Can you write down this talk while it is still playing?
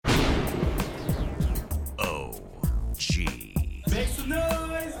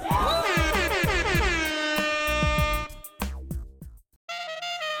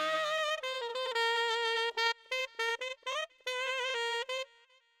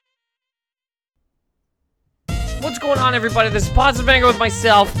What's going on, everybody? This is Positive Anger with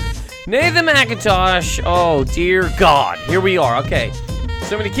myself, Nathan McIntosh. Oh, dear God. Here we are. Okay.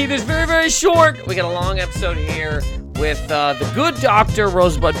 So I'm going to keep this very, very short. We got a long episode here with the good Dr.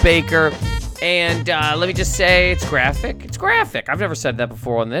 Rosebud Baker. And let me just say, it's graphic. It's graphic. I've never said that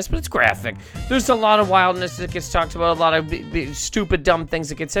before on this, but it's graphic. There's a lot of wildness that gets talked about, a lot of stupid, dumb things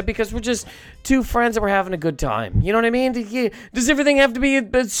that get said, because we're just two friends that we're having a good time. You know what I mean? Does everything have to be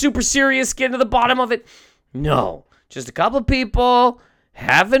super serious, get to the bottom of it? No. Just a couple of people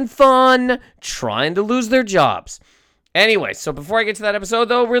having fun, trying to lose their jobs. Anyway, so before I get to that episode,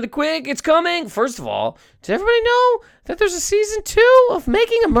 though, really quick, it's coming. First of all, does everybody know that there's a season 2 of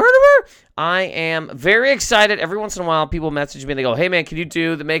Making a Murderer? I am very excited. Every once in a while, people message me and they go, hey, man, can you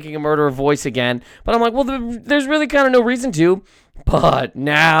do the Making a Murderer voice again? But I'm like, well, there's really kind of no reason to. But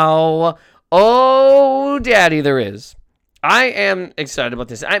now, oh, daddy, there is. I am excited about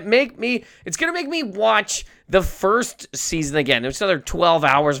this. It's going to make me watch the first season again. It's another 12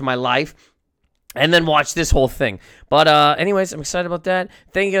 hours of my life. And then watch this whole thing. But anyways, I'm excited about that.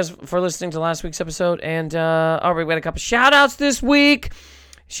 Thank you guys for listening to last week's episode. And all right, we got a couple shout-outs this week.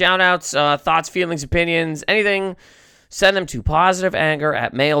 Shout-outs, thoughts, feelings, opinions, anything. Send them to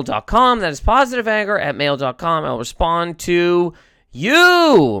positiveanger@mail.com. That is positiveanger@mail.com. I'll respond to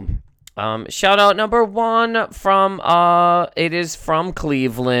you. Shout-out number 1 from, it is from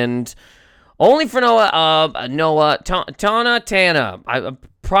Cleveland. Only for Noah, Tana. I'm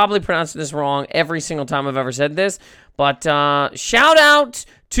probably pronouncing this wrong every single time I've ever said this, but shout out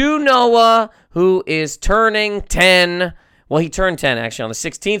to Noah, who is turning 10. Well, he turned 10 actually on the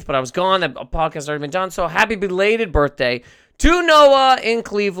 16th, but I was gone. That podcast has already been done, so happy belated birthday to Noah in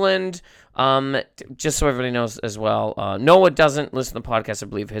Cleveland. Just so everybody knows as well, Noah doesn't listen to the podcast. I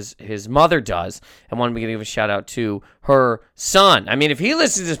believe his mother does, and wanted me to give a shout out to her son. I mean, if he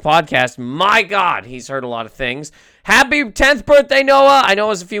listens to this podcast, my God, he's heard a lot of things. Happy 10th birthday, Noah. I know it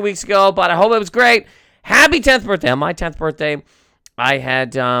was a few weeks ago, but I hope it was great. Happy 10th birthday. On my 10th birthday, I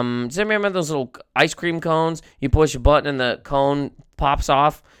had, does anybody remember those little ice cream cones? You push a button and the cone pops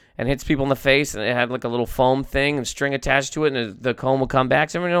off and hits people in the face, and it had like a little foam thing and string attached to it, and the cone would come back.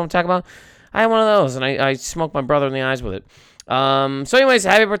 Does everybody know what I'm talking about? I had one of those, and I smoked my brother in the eyes with it. So anyways,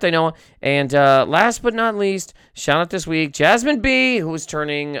 happy birthday, Noah. And last but not least, shout out this week, Jasmine B., who is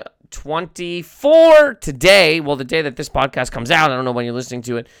turning 24 today. Well, the day that this podcast comes out. I don't know when you're listening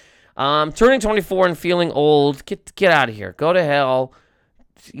to it. Turning 24 and feeling old. Get out of here. Go to hell.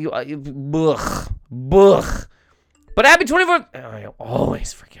 But happy 24th. I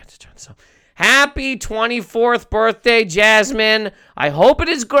always forget to turn this off. Happy 24th birthday, Jasmine. I hope it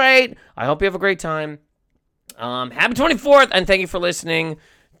is great. I hope you have a great time. Happy 24th, and thank you for listening.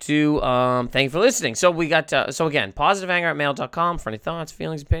 Thank you for listening. So we got, so again, positiveanger@mail.com for any thoughts,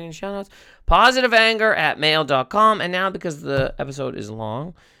 feelings, opinions, shoutouts. Positiveanger@mail.com. And now, because the episode is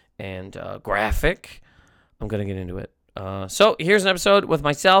long and graphic, I'm going to get into it. So here's an episode with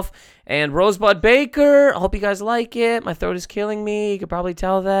myself and Rosebud Baker. I hope you guys like it. My throat is killing me. You could probably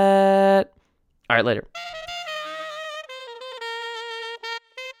tell that. All right, later.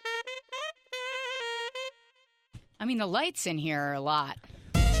 I mean, the lights in here are a lot.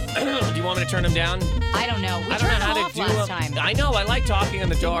 Do you want me to turn them down? I don't know. We I don't know turned how them to off do last them. time. I know. I like talking in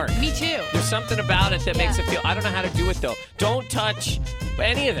the dark. Me too. There's something about it that makes it feel. I don't know how to do it though. Don't touch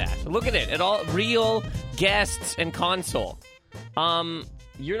any of that. Look at it. It all real guests and console.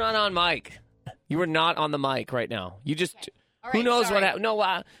 You're not on mic. You are not on the mic right now. You just. Okay. All Who right, knows sorry. what? No.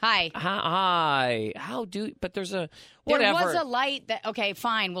 Hi. Hi. How do? But there's a whatever. There was a light that. Okay,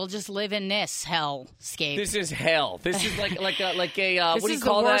 fine. We'll just live in this hellscape. This is hell. This is like a what do you is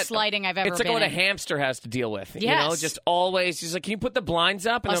call the worst that? lighting I've ever It's like been what a in. hamster has to deal with. You Yes. know, just always. She's like, can you put the blinds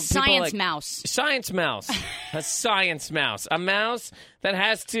up? And A then people are science like, mouse. Science mouse. A science mouse. A mouse that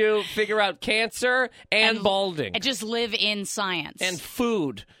has to figure out cancer and balding. I just live in science. And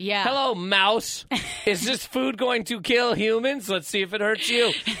food. Yeah. Hello, mouse. Is this food going to kill humans? Let's see if it hurts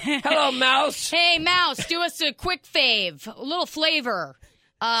you. Hello, mouse. Hey, mouse, do us a quick fave. A little flavor.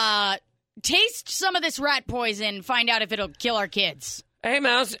 Taste some of this rat poison. Find out if it'll kill our kids. Hey,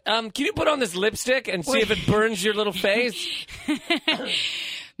 mouse. Can you put on this lipstick and see if it burns your little face?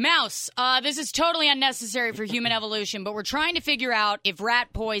 Mouse, this is totally unnecessary for human evolution, but we're trying to figure out if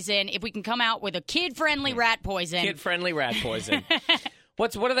if we can come out with a kid-friendly rat poison. Kid-friendly rat poison.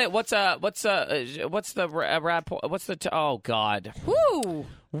 What's the oh God. Woo!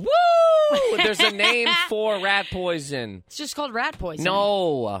 Woo! There's a name for rat poison. It's just called rat poison.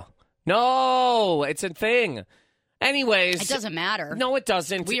 No, it's a thing. Anyways. It doesn't matter. No, it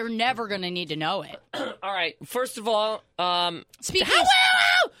doesn't. We are never going to need to know it. All right. First of all, Speaking how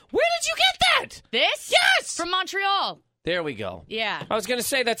Where did you get that? This? Yes! From Montreal. There we go. Yeah. I was going to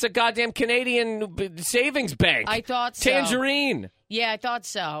say that's a goddamn Canadian savings bank. I thought so. Tangerine. Yeah, I thought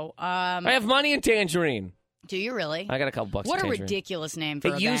so. I have money in Tangerine. Do you really? I got a couple bucks What in a Tangerine. ridiculous name for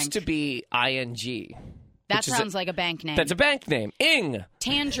a It bank. used to be ING. That sounds like a bank name. That's a bank name. Ing.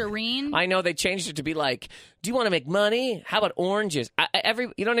 Tangerine? I know they changed it to be like, do you want to make money? How about oranges?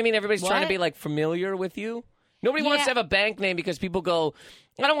 You know what I mean? Everybody's trying to What? be like familiar with you. Nobody wants to have a bank name because people go,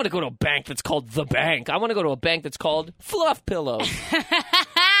 I don't want to go to a bank that's called The Bank. I want to go to a bank that's called Fluff Pillows.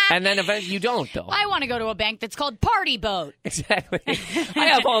 And then eventually you don't, though. I want to go to a bank that's called Party Boat. Exactly. I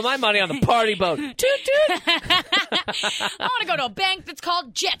have all my money on the party boat. Toot toot. I want to go to a bank that's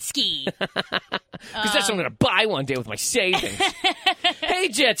called Jet Ski. Because that's what I'm going to buy one day with my savings. Hey,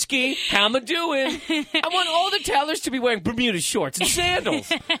 Jet Ski, how am I doing? I want all the tellers to be wearing Bermuda shorts and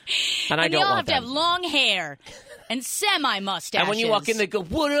sandals. And I And don't y'all want have to that. have long hair and semi-mustaches. And when you walk in, they go,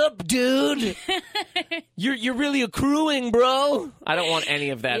 "What up, dude? You're really accruing, bro." I don't want any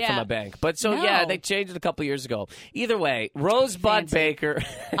of that from Yeah. a bank. But so No. yeah, they changed it a couple years ago. Either way, Rosebud Fancy. Baker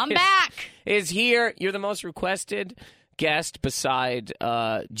I'm back. is here. You're the most requested guest beside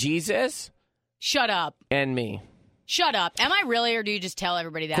Jesus Shut up. and me. Shut up. Am I really, or do you just tell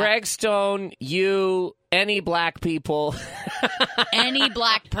everybody that? Greg Stone, you, any black people, Any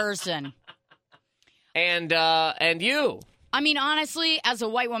black person. and you. I mean, honestly, as a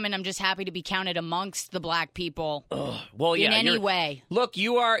white woman, I'm just happy to be counted amongst the black people Well, yeah, in any you're- way. Look,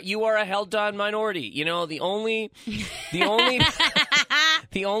 you are a held down minority. You know, the only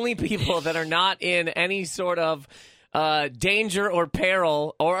the only people that are not in any sort of danger or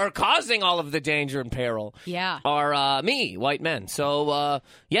peril or are causing all of the danger and peril Yeah. are me, white men. So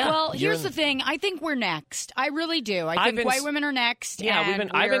yeah. Well, here's you're- the thing. I think we're next. I really do. I think been white s- women are next. Yeah,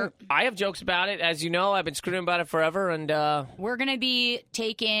 and I have jokes about it, as you know. I've been screaming about it forever, and we're going to be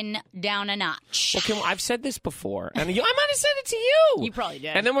taken down a notch. I've said this before, and I might have said it to you. You probably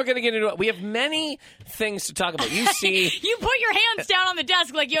did. And then we're going to get into it. We have many things to talk about. You see, You put your hands down on the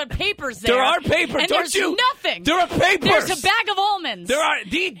desk like you had papers there. there are papers, and don't there's you? nothing. There are papers. There's a bag of almonds. There are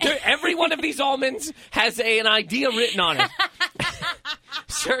every one of these almonds has an idea written on it.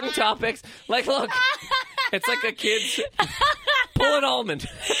 Certain topics, like look, it's like a kid's pull an almond.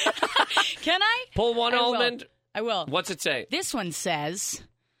 Can I? Pull one I will. almond. I will. What's it say? This one says,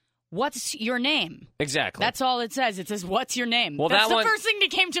 "What's your name?" Exactly. That's all it says. It says, "What's your name?" Well, That's that the one- first thing that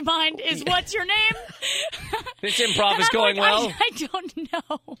came to mind is, "What's your name?" This improv is And I'm going like, well. I don't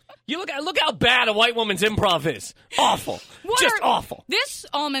know. You look how bad a white woman's improv is. Awful. What Just are- awful. This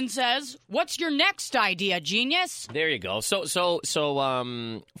almond says, "What's your next idea, genius?" There you go. So,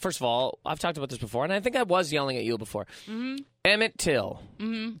 first of all, I've talked about this before, and I think I was yelling at you before. Mm-hmm. Emmett Till.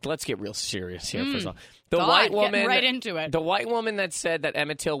 Mm-hmm. Let's get real serious here. First of all, the God, white getting woman, right into it. The white woman that said that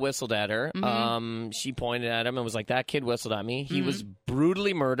Emmett Till whistled at her. She pointed at him and was like, "That kid whistled at me." He was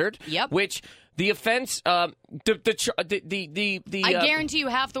brutally murdered. Yep. Which the offense, the I guarantee you,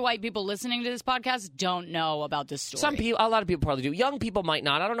 half the white people listening to this podcast don't know about this story. a lot of people probably do. Young people might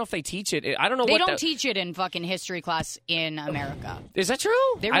not. I don't know if they teach it. I don't know. They what don't teach it in fucking history class in America. Is that true?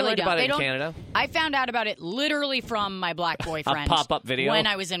 They really I learned don't. about They it in don't- Canada. I found out about it literally from my black boyfriend. pop-up video? when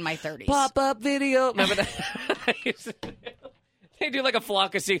I was in my 30s. Pop-up video. Remember that? They do like a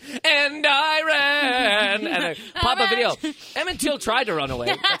flock of seagulls. And I ran. And a pop-up video. Emmett Till tried to run away.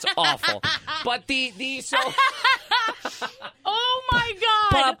 That's awful. But so Oh my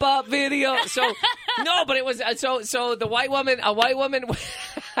god! pop-up video. So no, but it was so the white woman. A white woman. Hold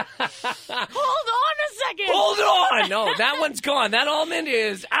on a second. Hold on. No, that one's gone. That almond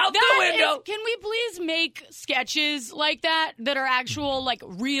is out the That window. is- can we please make sketches like that are actual, like,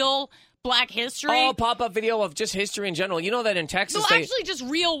 real black history? Oh, pop-up video of just history in general. You know that in Texas, no, they actually, just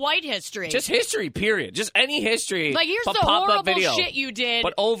real white history. just history. Period. Just any history. like, here's but the pop-up horrible video. shit you did.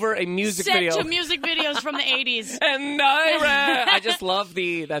 But over a music Sent video. to music videos from the 80s. And I ran. I just love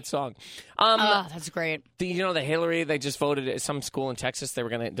that song. Oh, that's great. The Hillary, they just voted at some school in Texas. They're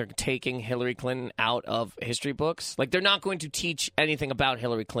taking Hillary Clinton out of history books. Like, they're not going to teach anything about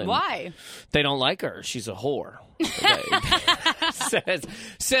Hillary Clinton. Why? They don't like her. She's a whore.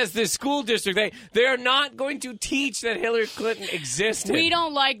 says the school district. They're not going to teach that Hillary Clinton existed. We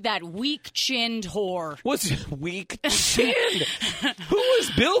don't like that weak-chinned whore. What's weak chinned? Who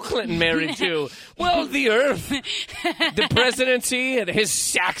was Bill Clinton married to? Well, the earth, the presidency, and his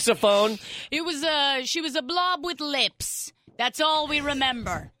saxophone. It was she was a blob with lips. That's all we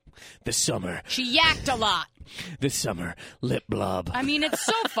remember. The summer, She yacked a lot. the summer, lip blob. I mean, it's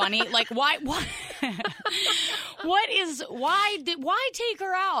so funny. Like, why why take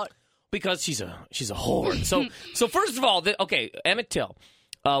her out? Because she's a whore. So first of all, Emmett Till.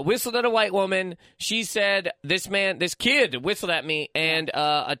 whistled at a white woman. She said this kid whistled at me, and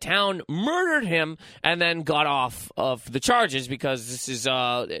a town murdered him and then got off of the charges because this is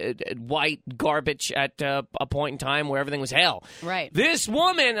white garbage at a point in time where everything was hell. Right. This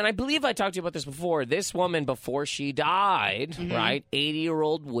woman, and I believe I talked to you about this before, this woman, before she died, right,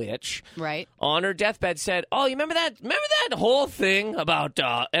 80-year-old witch, Right. on her deathbed said, oh, you remember that whole thing about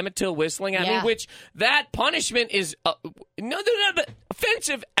Emmett Till whistling at me? Which that punishment is no,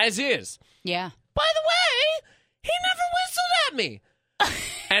 offensive as is. Yeah. By the way, he never whistled at me.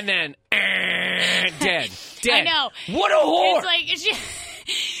 And then, dead. I know. What a whore. It's like,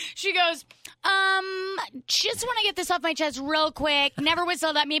 she goes, just want to get this off my chest real quick. Never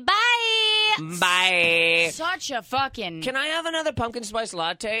whistled at me. Bye. Bye. Such a fucking... Can I have another pumpkin spice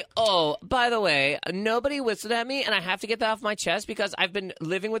latte? Oh, by the way, nobody whistled at me, and I have to get that off my chest because I've been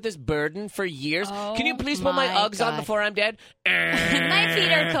living with this burden for years. Oh, can you please put my Uggs on before I'm dead? My feet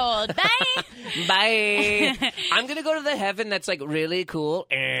are cold. Bye. Bye. I'm going to go to the heaven that's, like, really cool.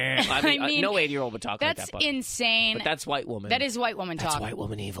 I mean, no 8-year-old would talk like that. That's insane. But that's white woman. That is white woman talk. That's white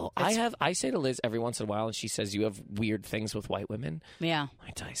woman evil. I say to Liz every once in a while, and she says, you have weird things with white women. Yeah.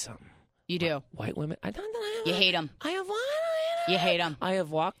 I tell you something. You do. White women. You hate them. You hate them. I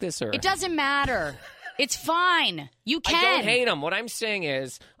have walked this earth. It doesn't matter. It's fine. You can. I don't hate them. What I'm saying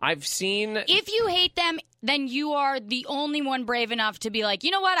is, I've seen... If you hate them, then you are the only one brave enough to be like,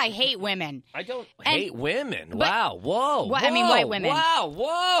 you know what? I hate women. I don't hate women. Wow. Whoa. I mean, white women. Wow.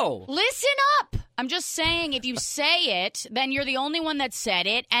 Whoa. Listen up. I'm just saying, if you say it, then you're the only one that said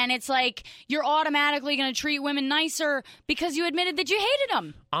it, and it's like you're automatically going to treat women nicer because you admitted that you hated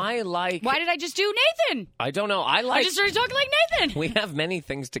them. I like... Why did I just do Nathan? I don't know. I just started talking like Nathan. We have many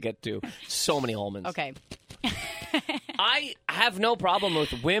things to get to. So many almonds. Okay. I have no problem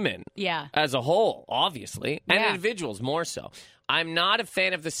with women as a whole, obviously, and individuals more so. I'm not a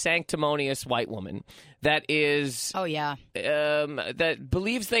fan of the sanctimonious white woman that is... Oh, yeah. That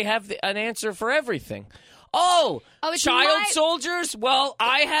believes they have an answer for everything. Oh, child soldiers? Well,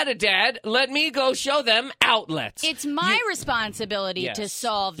 I had a dad. Let me go show them outlets. It's my responsibility to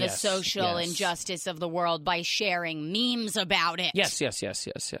solve the social injustice of the world by sharing memes about it. Yes.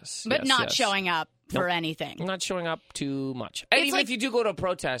 But not showing up for anything. Not showing up too much. And even if you do go to a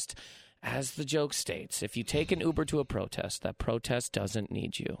protest... As the joke states, if you take an Uber to a protest, that protest doesn't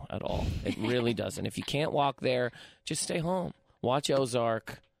need you at all. It really doesn't. If you can't walk there, just stay home. Watch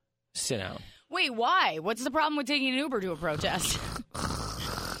Ozark. Sit down. Wait, why? What's the problem with taking an Uber to a protest?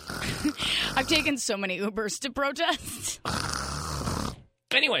 I've taken so many Ubers to protests.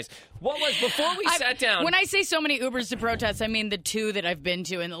 Anyways, what was before we sat down? When I say so many Ubers to protests, I mean the 2 that I've been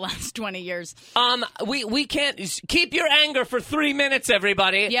to in the last 20 years. We can't keep your anger for 3 minutes,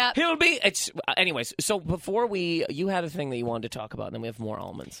 everybody. Yeah, anyways. So before you had a thing that you wanted to talk about, and then we have more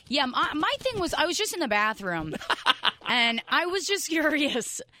almonds. Yeah, my thing was I was just in the bathroom, and I was just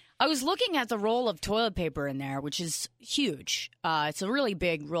curious. I was looking at the roll of toilet paper in there, which is huge. It's a really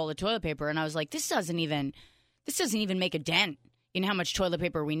big roll of toilet paper, and I was like, this doesn't even make a dent in how much toilet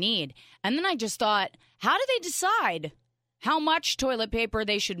paper we need. And then I just thought, how do they decide how much toilet paper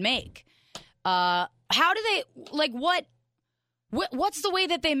they should make? How do they, like, what's the way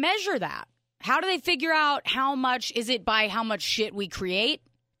that they measure that? How do they figure out how much, is it by how much shit we create?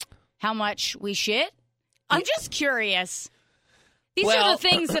 How much we shit? I'm just curious. These are the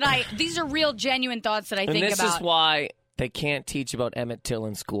things these are real genuine thoughts that I think about. And this is why they can't teach about Emmett Till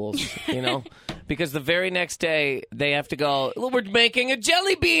in schools, you know? Because the very next day, they have to go, well, we're making a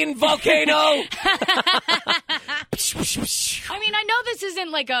jelly bean volcano! I mean, I know this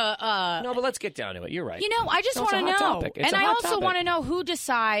isn't like a... No, but let's get down to it. You're right. You know, I just want to know. Topic. And I also want to know who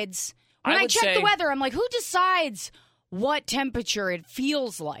decides... When I check the weather, I'm like, who decides what temperature it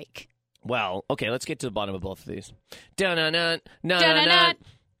feels like? Well, okay, let's get to the bottom of both of these.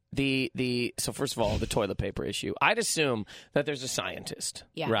 So first of all, the toilet paper issue. I'd assume that there's a scientist,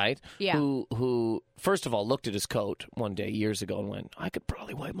 right? Yeah. Who first of all looked at his coat one day years ago and went, I could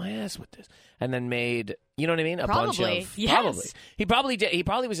probably wipe my ass with this, and then made, you know what I mean, probably. He probably did. He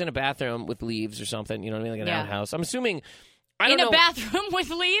probably was in a bathroom with leaves or something. You know what I mean, like an outhouse. I'm assuming. In a bathroom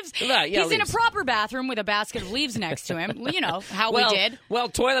with leaves? Yeah, He's leaves. in a proper bathroom with a basket of leaves next to him. You know, how we did. Well,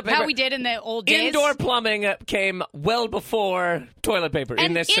 toilet paper. How we did in the old days. Indoor plumbing came well before toilet paper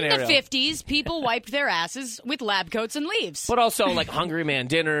in this scenario. And in the 50s, people wiped their asses with lab coats and leaves. But also, like, Hungry Man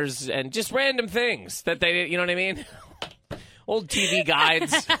dinners and just random things that they did, you know what I mean? Old TV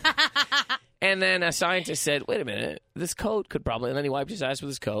guides. And then a scientist said, wait a minute, this coat could probably... And then he wiped his ass with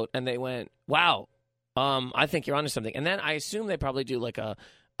his coat, and they went, wow. I think you're onto something. And then I assume they probably do like a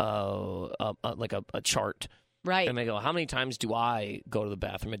chart Right. And they go, how many times do I go to the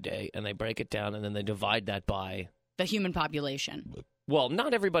bathroom a day? And they break it down, and then they divide that by the human population. Well,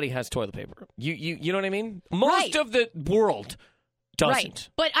 not everybody has toilet paper. You know what I mean? Most Right. of the world doesn't. Right.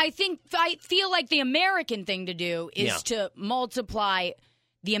 But I feel like the American thing to do is to multiply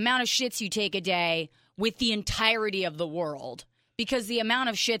the amount of shits you take a day with the entirety of the world. Because the amount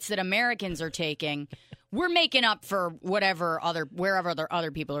of shits that Americans are taking, we're making up for wherever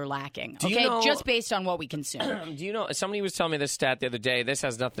other people are lacking. Okay, just based on what we consume. Do you know? Somebody was telling me this stat the other day. This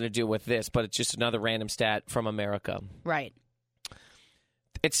has nothing to do with this, but it's just another random stat from America. Right.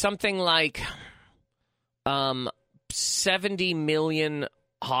 It's something like 70 million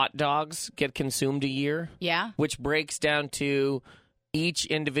hot dogs get consumed a year. Yeah. Which breaks down to each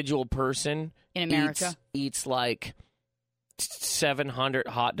individual person in America eats like 700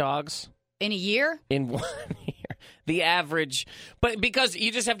 hot dogs. In a year? In 1 year. The average. But because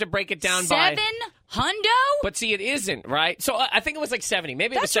you just have to break it down by 700? But see, it isn't, right? So I think it was like 70.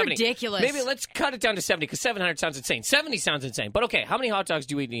 Maybe it was 70. That's ridiculous. Maybe let's cut it down to 70 because 700 sounds insane. 70 sounds insane. But okay, how many hot dogs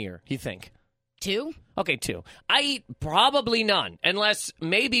do you eat in a year, you think? 2? Okay, 2. I eat probably none, unless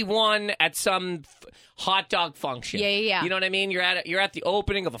maybe one at some hot dog function. Yeah. You know what I mean? You're at the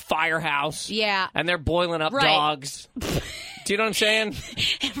opening of a firehouse. Yeah. And they're boiling up dogs. Do you know what I'm saying?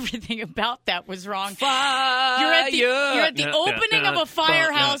 Everything about that was wrong. Fire. You're at the opening of a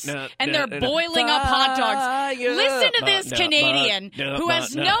firehouse, and they're boiling up hot dogs. Listen to this Canadian who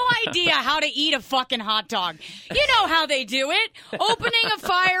has no idea how to eat a fucking hot dog. You know how they do it. Opening of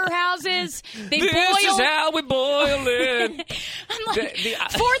firehouses. They boil. This is how we boil it. I'm like,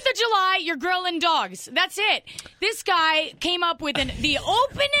 4th of July, you're grilling dogs. That's it. This guy came up with the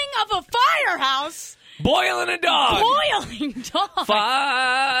opening of a firehouse. Boiling a dog. Boiling dog.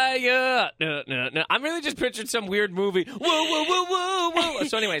 Fire. No. I'm really just picturing some weird movie. Whoa.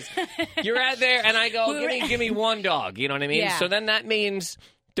 So anyways, you're out there, and I go, give me one dog. You know what I mean? Yeah. So then that means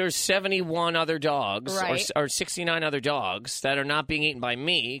there's 71 other dogs right. or 69 other dogs that are not being eaten by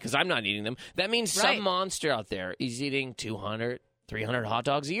me because I'm not eating them. That means some monster out there is eating 200, 300 hot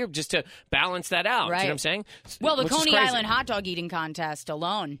dogs a year just to balance that out. Right. You know what I'm saying? Well, the Coney Island hot dog eting contest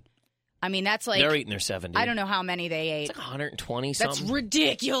alone. I mean, that's like... They're eating their 70. I don't know how many they ate. It's like 120 something. That's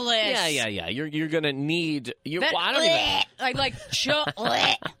ridiculous. Yeah. You're going to need... I don't even...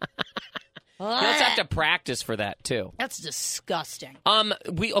 Let's have to practice for that, too. That's disgusting. So how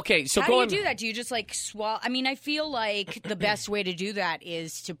do you do that? Do you just, swallow... I mean, I feel like the best way to do that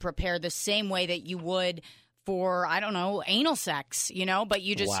is to prepare the same way that you would... for, I don't know, anal sex, but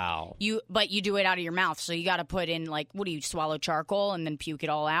you just, you do it out of your mouth. So you got to put in, what do you swallow charcoal and then puke it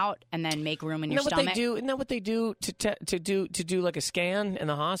all out and then make room in your stomach? Isn't that what they do to do like a scan in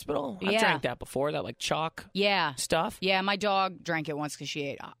the hospital? I've drank that before, that chalk stuff. Yeah, my dog drank it once because she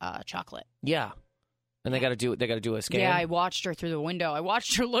ate chocolate. Yeah. And they got to do a scan. Yeah, I watched her through the window. I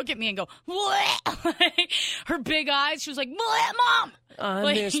watched her look at me and go, "What?" Her big eyes. She was like, "What, Mom?"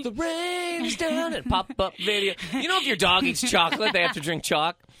 I miss the rains down and pop-up video. You know, if your dog eats chocolate, they have to drink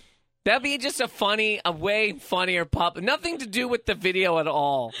chalk. That'd be just a way funnier pop. Nothing to do with the video at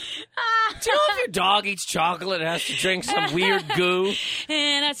all. Do you know if your dog eats chocolate, it has to drink some weird goo?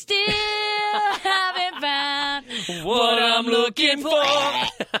 And I still haven't found what I'm looking for.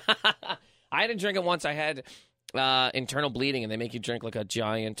 I didn't drink it once. I had internal bleeding, and they make you drink like a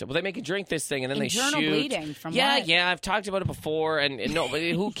giant. Well, they make you drink this thing, and then internal they shoot. Bleeding from what? Yeah. I've talked about it before, and no, but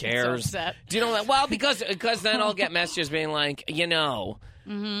who cares? So upset. Do you know that? Well, because then I'll get messages being like,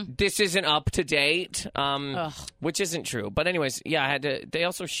 this isn't up to date, which isn't true. But anyways, I had to. They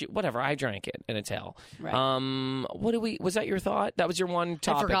also shoot. Whatever. I drank it, and it's hell. Right. Was that your thought? That was your one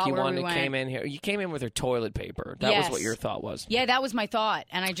topic you wanted to came in here. You came in with her toilet paper. That was what your thought was. Yeah, that was my thought,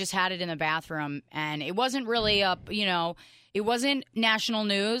 and I just had it in the bathroom, and it wasn't really it wasn't national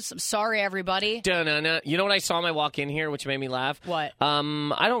news. I'm sorry, everybody. Da-na-na. You know what I saw when I walk in here, which made me laugh? What?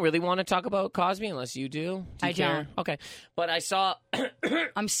 I don't really want to talk about Cosby unless you do. Do you care? Don't. Okay. But I saw...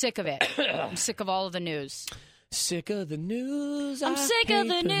 I'm sick of it. I'm sick of all of the news. Sick of the news. I'm sick of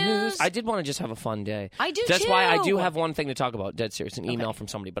the news. I did want to just have a fun day. I do, That's too. why I do have one thing to talk about, dead serious, an email from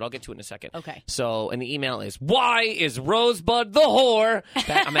somebody, but I'll get to it in a second. Okay. So, and the email is, why is Rosebud the whore?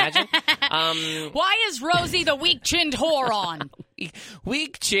 Imagine. Why is Rosie the weak-chinned whore on?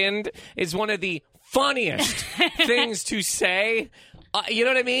 Weak-chinned is one of the funniest things to say. You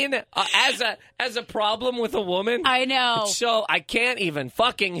know what I mean? As a problem with a woman. I know. So I can't even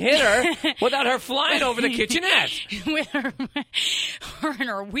fucking hit her without her flying over the kitchenette. With her and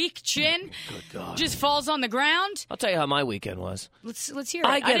her weak chin. Good God. Just falls on the ground. I'll tell you how my weekend was. Let's hear it.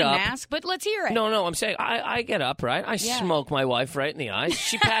 I didn't up. ask, but let's hear it. No, I'm saying I get up, right? I smoke my wife right in the eyes.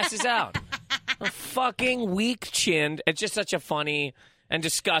 She passes out. Fucking weak-chinned. It's just such a funny and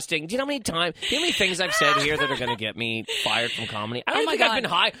disgusting. Do you know how many things I've said here that are going to get me fired from comedy? I don't think I've been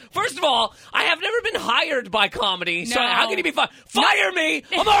hired. First of all, I have never been hired by comedy. So how can you be fired? Fire me!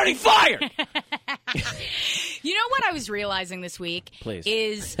 I'm already fired! You know what I was realizing this week? Please.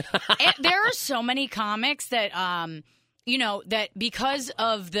 Is there are so many comics that that because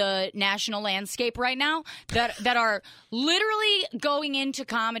of the national landscape right now, that are literally going into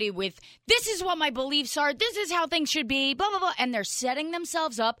comedy with, this is what my beliefs are, this is how things should be, blah, blah, blah, and they're setting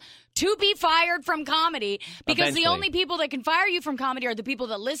themselves up to be fired from comedy because the only people that can fire you from comedy are the people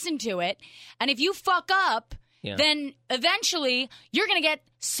that listen to it. And if you fuck up, then eventually you're going to get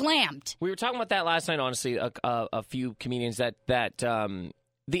slammed. We were talking about that last night, honestly, a few comedians that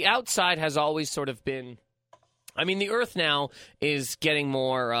the outside has always sort of been... I mean, the earth now is getting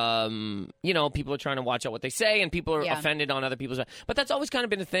more, people are trying to watch out what they say, and people are offended on other people's... But that's always kind of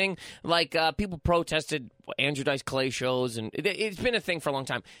been a thing. Like, people protested Andrew Dice Clay shows, and it's been a thing for a long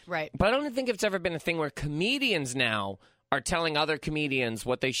time. Right. But I don't think it's ever been a thing where comedians now are telling other comedians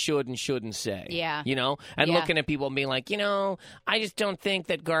what they should and shouldn't say. Yeah. And looking at people and being like, I just don't think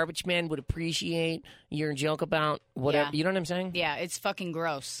that Garbage Man would appreciate your joke about whatever. Yeah. You know what I'm saying? Yeah, it's fucking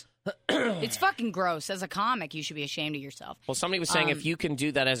gross. It's fucking gross. As a comic, you should be ashamed of yourself. Well, somebody was saying if you can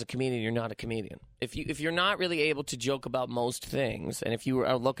do that as a comedian, you're not a comedian. If you're not really able to joke about most things, and if you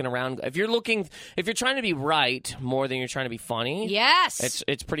are looking around, if you're trying to be right more than you're trying to be funny, yes,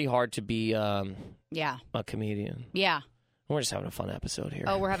 it's pretty hard to be a comedian. Yeah. We're just having a fun episode here.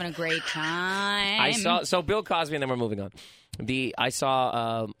 Oh, we're having a great time. So Bill Cosby, and then we're moving on. I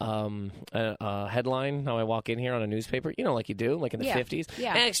saw a headline how I walk in here on a newspaper, like you do, like in the 50s.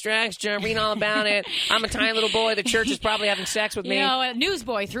 Yeah. Extra, extra, read all about it. I'm a tiny little boy. The church is probably having sex with me. A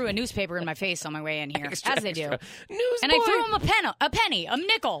newsboy threw a newspaper in my face on my way in here, extra, as they do. Newsboy. And I threw him a penny, a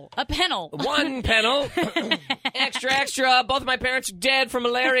nickel, a pennel. One pennel. Extra, extra. Both of my parents are dead from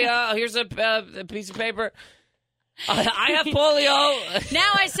malaria. Here's a piece of paper. I have polio.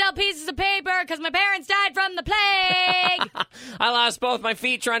 Now I sell pieces of paper because my parents died from the plague. I lost both my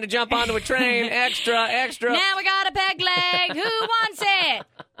feet trying to jump onto a train. Extra, extra. Now I got a peg leg. Who wants it?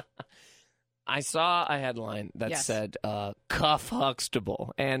 I saw a headline that said cuff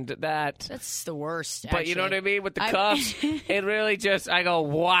Huxtable, and that's the worst. But you know what I mean with the cuffs. It really I go,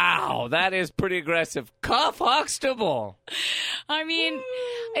 wow, that is pretty aggressive. Cuff Huxtable. I mean,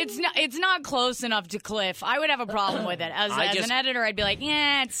 it's not close enough to Cliff. I would have a problem with it as an editor. I'd be like,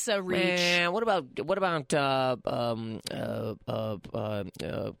 yeah, it's a reach. Man, what about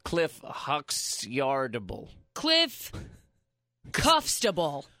Cliff Huxyardable? Cliff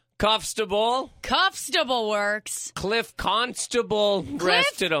Cuffstable. Cuffstable works. Cliff Constable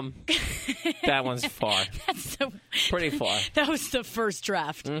rested him. That one's far. Pretty far. That was the first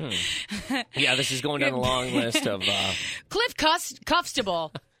draft. Mm-hmm. Yeah, this is going down a long list of... Cliff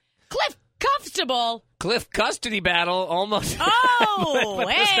Cuffstable. Cliff Cuffstable. Cliff custody battle almost. Oh,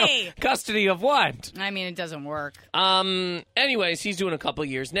 hey. No custody of what? I mean, it doesn't work. Anyways, he's doing a couple of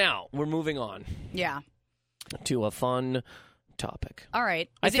years. Now, we're moving on. Yeah. To a fun... topic. All right.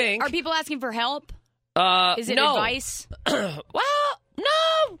 I think. Are people asking for help? Is it no. advice? Well,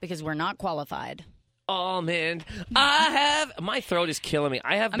 no. Because we're not qualified. Almond. My throat is killing me.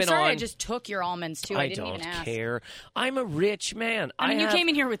 I'm sorry I just took your almonds too. I didn't don't even ask. care. I'm a rich man. I mean, you came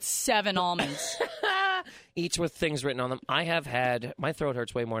in here with 7 almonds. Each with things written on them. I have had, my throat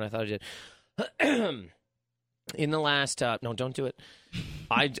hurts way more than I thought it did. In the last, no, don't do it.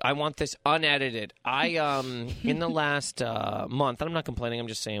 I want this unedited. In the last month, and I'm not complaining, I'm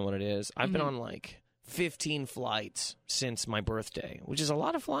just saying what it is. I've been on like 15 flights since my birthday, which is a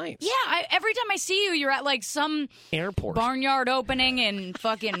lot of flights. Yeah, every time I see you, you're at like some airport barnyard opening in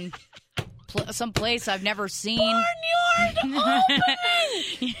fucking some place I've never seen. Barnyard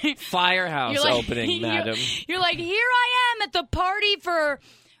opening! Firehouse opening, madam. You're like, here I am at the party for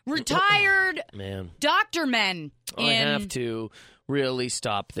retired doctor men. I have to really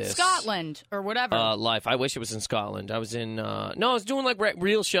stop this. Scotland or whatever. Life. I wish it was in Scotland. I was in... no, I was doing like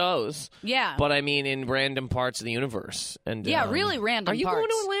real shows. Yeah. But I mean in random parts of the universe. And really random parts. Are you going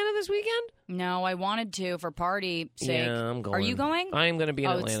to Atlanta this weekend? No, I wanted to for party sake. Yeah, I'm going. Are you going? I am going to be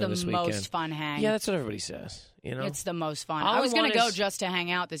in Atlanta this weekend. It's the most fun hang. Yeah, that's what everybody says. It's the most fun. I was going to go just to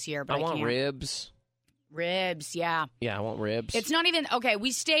hang out this year, but I want can't. Ribs. Ribs, yeah. Yeah, I want ribs. It's not even... Okay,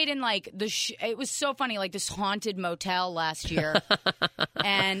 we stayed in, like, it was so funny, like, this haunted motel last year.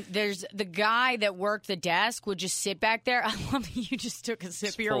 And there's the guy that worked the desk would just sit back there. I love that you just took a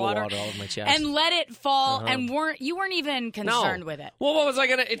sip of your water. All over my chest. And let it fall, and you weren't even concerned with it. Well, what was I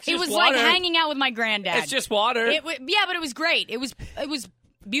going to... It was water. Like hanging out with my granddad. It's just water. Yeah, but it was great. It was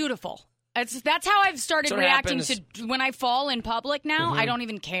beautiful. That's how I've started That's what reacting happens. to when I fall in public now. I don't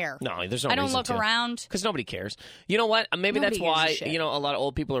even care. No, there's no I don't reason look to. around. Because nobody cares. You know what? Maybe Nobody that's gives a why, shit. a lot of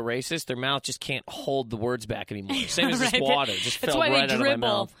old people are racist. Their mouth just can't hold the words back anymore. Same as this Right. water. Just That's fell why right they out of my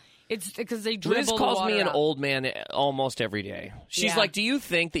mouth. dribble. It's because they dribble. Liz the calls water me an out. old man almost every day. She's Yeah. like, do you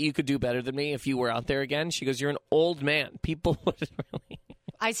think that you could do better than me if you were out there again? She goes, you're an old man. People would really...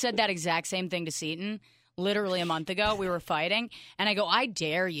 I said that exact same thing to Seton literally a month ago. We were fighting, and I go, I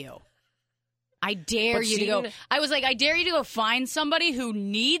dare you. I dare But you to go. Seton- I was like, I dare you to go find somebody who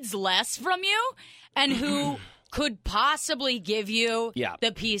needs less from you and who could possibly give you Yeah.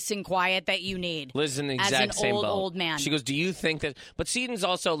 the peace and quiet that you need. Liz in the As exact an same boat. old man. She goes, do you think that... But Seton's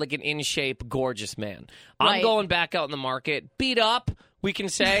also like an in-shape, gorgeous man. I'm Right. going back out in the market, beat up, we can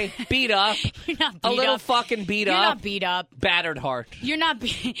say. Beat up. You're not A beat little up. fucking beat You're up. not beat up. Battered heart. You're not.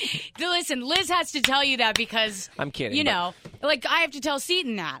 Listen, Liz has to tell you that because I'm kidding, You but- know, like I have to tell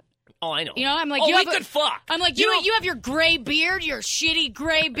Seton that. Oh, I know. You know, I'm like, oh, you we have could fuck. I'm like, You you know- you have your gray beard, your shitty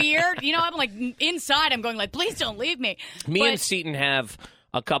gray beard. You know, I'm like inside. I'm going like, please don't leave me. Me But- and Seton have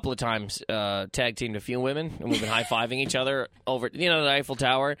a couple of times tag teamed a few women, and we've been high-fiving each other over, the Eiffel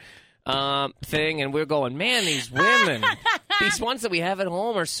Tower thing, and we're going, man, these women, these ones that we have at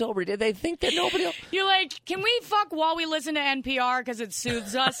home are so ridiculous. They think that nobody else... You're like, can we fuck while we listen to NPR because it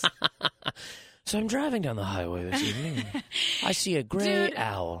soothes us? So I'm driving down the highway this evening. I see a gray Dude.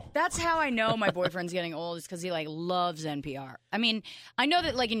 owl. That's how I know my boyfriend's getting old is because he like loves NPR. I mean, I know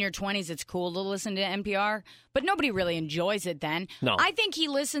that like in your 20s it's cool to listen to NPR, but nobody really enjoys it then. No. I think he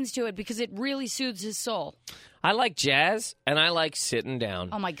listens to it because it really soothes his soul. I like jazz, and I like sitting down.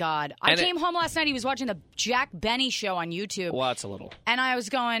 Oh my God. I And it- came home last night. He was watching the Jack Benny show on YouTube. Well, that's a little. And I was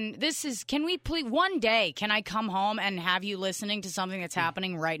going, can we please, one day, can I come home and have you listening to something that's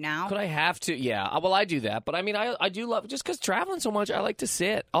happening right now? Could I have to? Yeah. Well, I do that. But I mean, I do love, just because traveling so much, I like to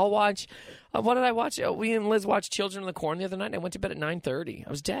sit. I'll watch, what did I watch? We and Liz watched Children of the Corn the other night, and I went to bed at 9:30. I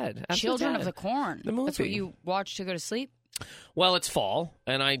was dead. Absolutely Children dead. of the Corn. The movie. That's what you watch to go to sleep? Well, it's fall,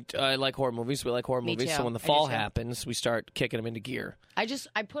 and I like horror movies. We like horror Me movies. too. So when the I do fall too. happens, we start kicking them into gear. I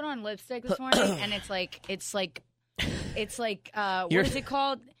put on lipstick this morning, and it's like what You're- is it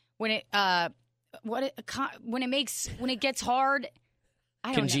called when it when it gets hard?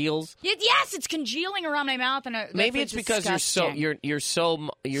 I don't know. Congeals. Yes, it's congealing around my mouth, and Maybe it's because disgusting. you're so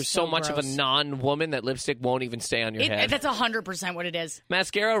much of a gross. non-woman that lipstick won't even stay on your head. That's 100% what it is.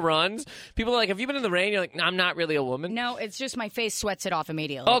 Mascara runs. People are like, have you been in the rain? You're like, no, I'm not really a woman. No, it's just my face sweats it off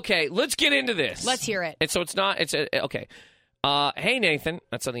immediately. Okay, let's get into this. Let's hear it. And so it's not. It's okay. Hey Nathan,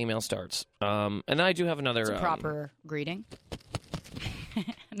 that's how the email starts. And I do have another It's a proper greeting.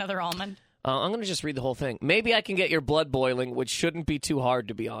 Another almond. I'm going to just read the whole thing. Maybe I can get your blood boiling, which shouldn't be too hard,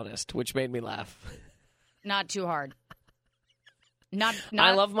 to be honest. Which made me laugh. Not too hard. Not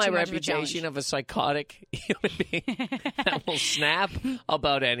I love my too much of a reputation challenge. of a psychotic human being that will snap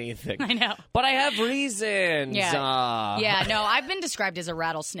about anything. I know. But I have reasons. Yeah, no, I've been described as a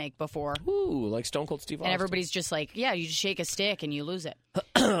rattlesnake before. Ooh, like Stone Cold Steve Austin. And everybody's just like, yeah, you just shake a stick and you lose it.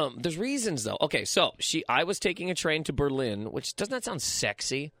 There's reasons, though. Okay, so I was taking a train to Berlin, which doesn't that sound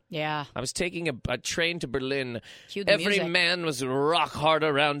sexy? Yeah. I was taking a train to Berlin. Cue the Every music. man was rock hard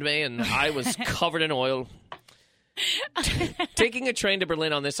around me, and I was covered in oil. Taking a train to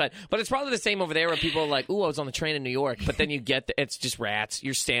Berlin on this side. But it's probably the same over there where people are like, ooh, I was on the train in New York. But then you get, it's just rats.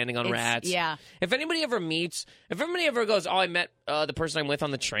 You're standing on rats. Yeah. If anybody ever goes, oh, I met the person I'm with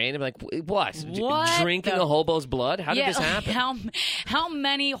on the train, I'm like, what? What Drinking the- a hobo's blood? How did this happen? How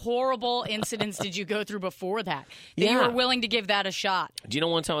many horrible incidents did you go through before that you Yeah. were willing to give that a shot? Do you know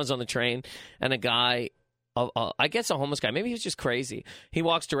one time I was on the train and a guy, I guess a homeless guy, maybe he was just crazy. He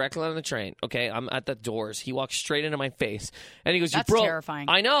walks directly on the train. Okay, I'm at the doors. He walks straight into my face, and he goes, That's "You're broke." terrifying.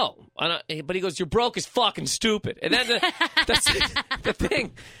 I know, but he goes, "You're broke as fucking stupid." And then that's the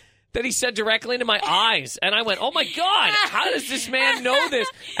thing that he said directly into my eyes, and I went, "Oh my god, how does this man know this?"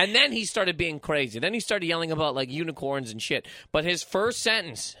 And then he started being crazy. Then he started yelling about like unicorns and shit. But his first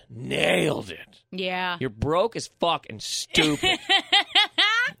sentence nailed it. Yeah. You're broke as fuck and stupid.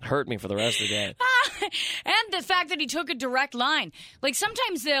 Hurt me for the rest of the day. And the fact that he took a direct line. Like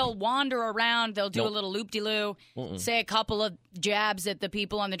sometimes they'll wander around, they'll do Nope. a little loop-de-loo, say a couple of jabs at the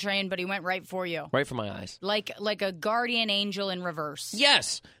people on the train, but he went right for you. Right for my eyes. Like a guardian angel in reverse.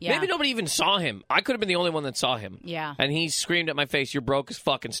 Yes. Yeah. Maybe nobody even saw him. I could have been the only one that saw him. Yeah. And he screamed at my face, "You're broke as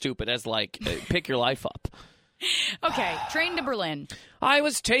fucking stupid," as like, pick your life up. Okay, train to Berlin. I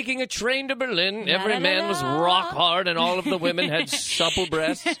was taking a train to Berlin. Every La, la, man la, was la. rock hard, and all of the women had supple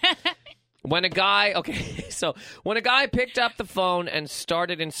breasts. when a guy picked up the phone and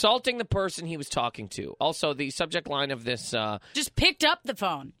started insulting the person he was talking to. Also, the subject line of this... Just picked up the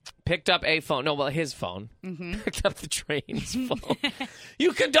phone. Picked up a phone. No, well, his phone. Mm-hmm. Picked up the train's phone.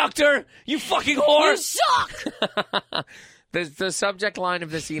 You conductor! You fucking whore! You suck! The subject line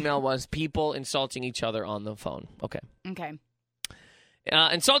of this email was people insulting each other on the phone. Okay.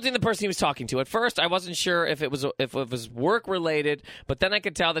 Insulting the person he was talking to. At first, I wasn't sure if it was work related, but then I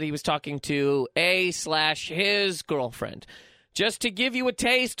could tell that he was talking to his girlfriend. Just to give you a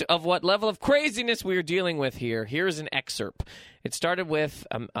taste of what level of craziness we are dealing with here, here's an excerpt. It started with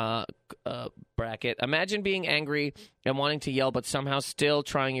bracket. Imagine being angry and wanting to yell, but somehow still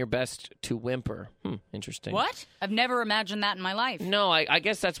trying your best to whimper. Interesting. What? I've never imagined that in my life. No, I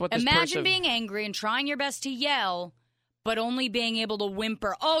guess that's what this Imagine being angry and trying your best to yell, but only being able to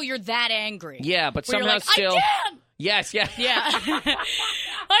whimper. Oh, you're that angry. Yeah, but where somehow like, still. I can! Yes, yeah. Yeah.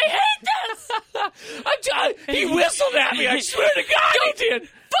 I hate this! He whistled at me. I swear to God he did.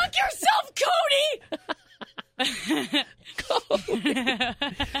 Fuck yourself, Cody!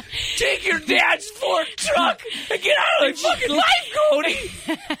 Take your dad's Ford truck and get out of my fucking life, Cody!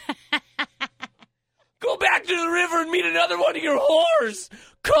 Go back to the river and meet another one of your whores,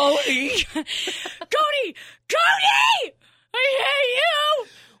 Cody! Cody! I hate you!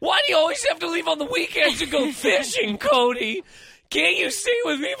 Why do you always have to leave on the weekends to go fishing, Cody? Can't you stay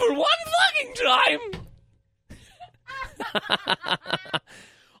with me for one fucking time?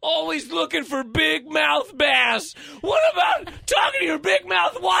 Always looking for big mouth bass. What about talking to your big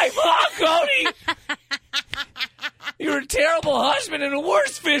mouth wife, huh, Cody? You're a terrible husband and a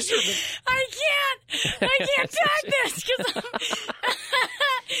worse fisherman. I can't tag this because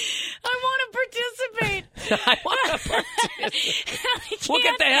I want to participate. I want to participate. Well,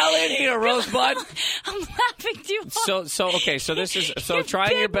 get the hell in here, Rosebud. I'm laughing too hard. So this is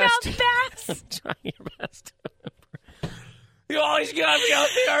trying your best. Bass. Trying your best. You always got me out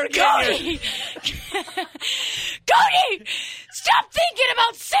there again. Cody! Cody! Stop thinking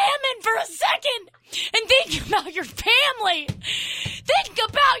about salmon for a second and think about your family. Think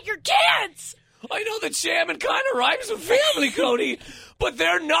about your kids. I know that salmon kind of rhymes with family, Cody, but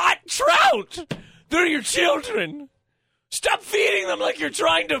they're not trout. They're your children. Stop feeding them like you're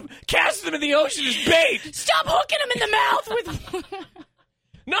trying to cast them in the ocean as bait. Stop hooking them in the mouth with...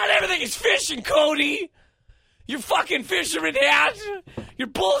 Not everything is fishing, Cody. Your fucking fisherman hat. Your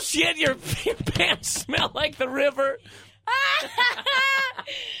bullshit. Your pants smell like the river.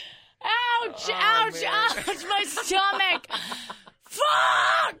 Ouch, ouch, ouch, my stomach.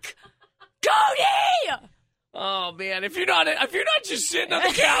 Fuck! Cody! Oh man, if you're not just sitting on the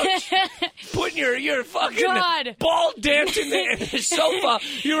couch, putting your fucking ball dent in the sofa,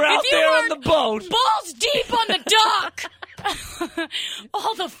 you're out there on the boat. Balls deep on the dock.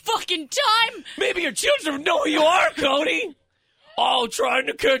 All the fucking time. Maybe your children know who you are, Cody. Oh, trying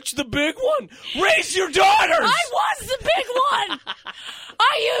to catch the big one. Raise your daughters. I was the big one.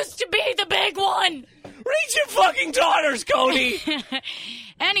 I used to be the big one. Raise your fucking daughters, Cody.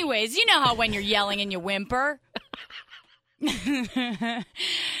 Anyways, you know how when you're yelling and you whimper.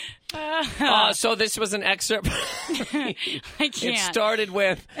 So this was an excerpt. I can't. It started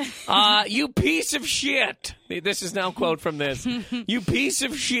with, you piece of shit. This is now a quote from this. You piece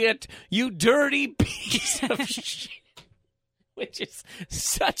of shit. You dirty piece of shit. Which is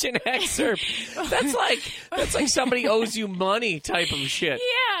such an excerpt. That's like somebody owes you money type of shit.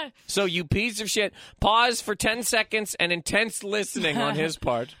 Yeah. So you piece of shit. Pause for 10 seconds and intense listening on his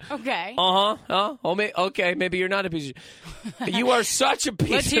part. Okay. Okay, maybe you're not a piece of shit. You are such a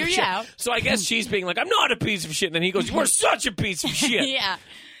piece Let's of hear shit. You out. So I guess she's being like, I'm not a piece of shit. And then he goes, you are such a piece of shit. Yeah.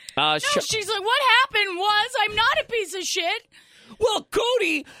 No, she's like, what happened was I'm not a piece of shit. Well,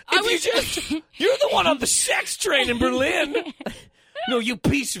 Cody, you're the one on the sex train in Berlin. No, you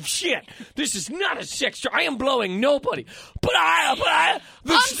piece of shit. This is not a sex train. I am blowing nobody.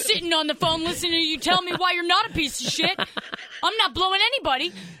 I'm sitting on the phone listening to you tell me why you're not a piece of shit. I'm not blowing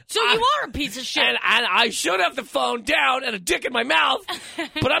anybody, so you are a piece of shit. And I should have the phone down and a dick in my mouth,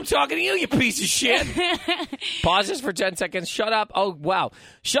 but I'm talking to you, you piece of shit. Pauses for 10 seconds. Shut up. Oh, wow.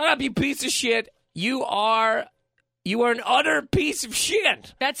 Shut up, you piece of shit. You are an utter piece of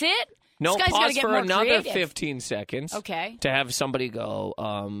shit. That's it? No, pause for another creative. 15 seconds. Okay. To have somebody go,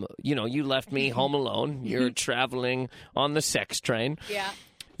 you left me home alone. You're traveling on the sex train. Yeah.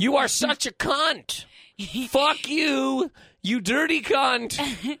 You are such a cunt. Fuck you, you dirty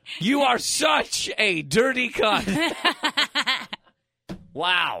cunt. You are such a dirty cunt.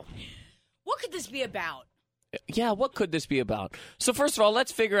 Wow. What could this be about? Yeah, what could this be about? So first of all,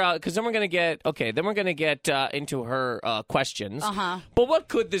 let's figure out, because then we're going to get into her questions. But what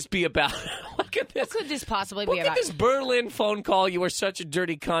could this be about? What could this possibly be What about? could this Berlin phone call, you are such a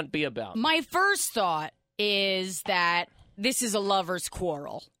dirty cunt, be about? My first thought is that this is a lover's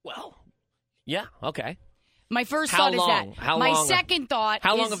quarrel. Well, yeah, okay. My first thought is that. How my long? second thought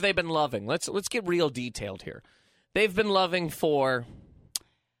How is... long have they been loving? Let's get real detailed here. They've been loving for...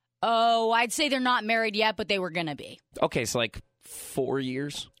 Oh, I'd say they're not married yet, but they were going to be. Okay, so like 4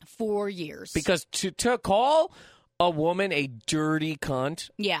 years? 4 years. Because to call a woman a dirty cunt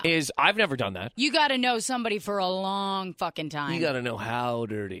is... I've never done that. You got to know somebody for a long fucking time. You got to know how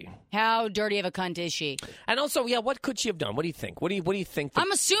dirty. How dirty of a cunt is she? And also, what could she have done? What do you think? What do you think?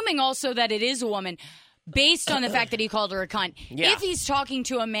 I'm assuming also that it is a woman based on the fact that he called her a cunt. Yeah. If he's talking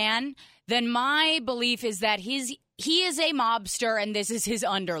to a man, then my belief is that he is a mobster and this is his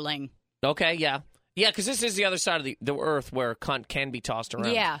underling. Okay, yeah. Yeah, because this is the other side of the earth where cunt can be tossed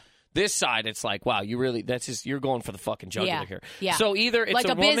around. Yeah. This side, it's like, wow, you're going for the fucking jugular here. Yeah. So either it's like a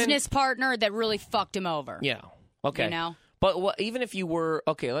woman, business partner that really fucked him over. Yeah. Okay. You know? But even if you were,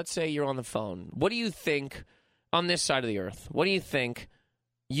 okay, let's say you're on the phone. What do you think on this side of the earth? What do you think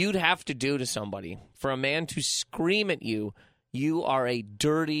you'd have to do to somebody for a man to scream at you, you are a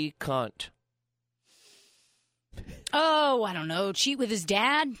dirty cunt? Oh, I don't know. Cheat with his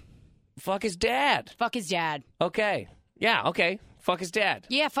dad? Fuck his dad. Fuck his dad. Okay. Yeah, okay. Fuck his dad.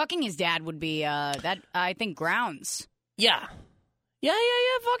 Yeah, fucking his dad would be, that, I think, grounds. Yeah. Yeah,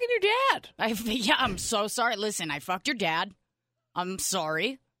 fucking your dad. I'm so sorry. Listen, I fucked your dad. I'm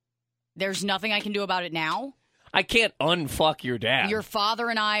sorry. There's nothing I can do about it now. I can't unfuck your dad. Your father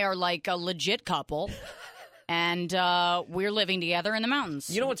and I are like a legit couple, and we're living together in the mountains.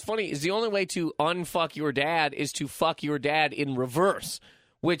 You know what's funny is the only way to unfuck your dad is to fuck your dad in reverse,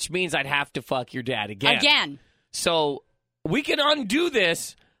 which means I'd have to fuck your dad again. Again. So we can undo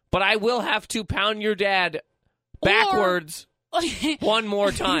this, but I will have to pound your dad backwards one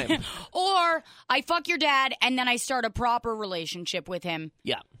more time. Or I fuck your dad, and then I start a proper relationship with him.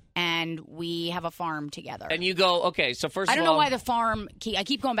 Yeah. And we have a farm together. And you go, okay, so first of all... I don't know why the farm... I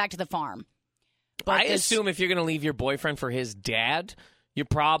keep going back to the farm. But I assume if you're going to leave your boyfriend for his dad, you're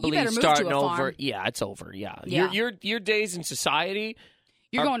probably starting over... Farm. Yeah, it's over, yeah. Your days in society...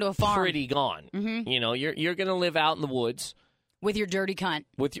 You're going to a farm. Pretty gone. Mm-hmm. You know, you're going to live out in the woods. With your dirty cunt.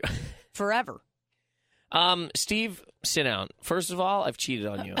 With your... Forever. Steve, sit down. First of all, I've cheated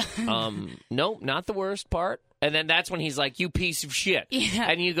on you. No, not the worst part. And then that's when he's like, you piece of shit. Yeah.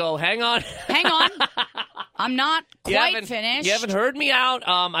 And you go, hang on. Hang on. I'm not quite finished. You haven't heard me out.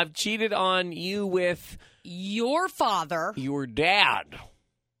 I've cheated on you with... Your father. Your dad.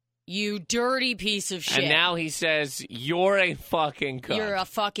 You dirty piece of shit. And now he says, you're a fucking cunt. You're a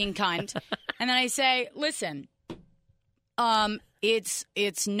fucking cunt. And then I say, listen,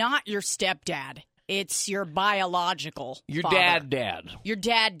 it's not your stepdad. It's your biological father. Dad. Your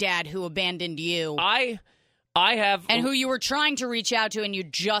dad who abandoned you. I have... And who you were trying to reach out to and you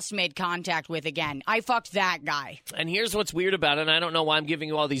just made contact with again. I fucked that guy. And here's what's weird about it, and I don't know why I'm giving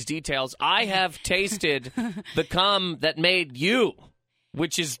you all these details. I have tasted the cum that made you,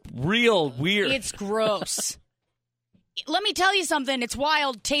 which is real weird. It's gross. Let me tell you something. It's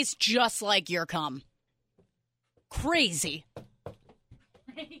wild. Tastes just like your cum. Crazy.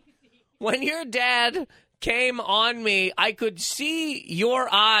 When your dad came on me, I could see your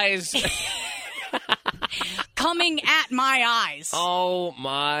eyes... coming at my eyes. Oh,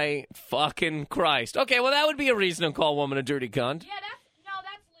 my fucking Christ. Okay, well, that would be a reason to call a woman a dirty cunt. Yeah,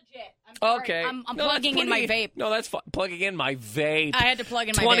 that's legit. I'm sorry. Okay. I'm plugging in my vape. No, that's plugging in my vape. I had to plug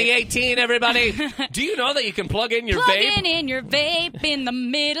in my 2018, everybody. Do you know that you can plug in your vape? Plugging in your vape in the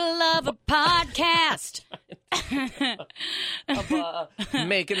middle of a podcast.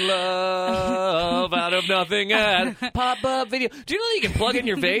 Making love out of nothing and pop-up video. Do you know that you can plug in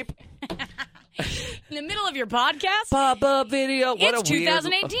your vape? In the middle of your podcast? Pop-up video. It's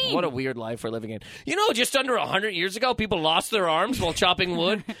 2018. What a weird life we're living in. You know, just under 100 years ago, people lost their arms while chopping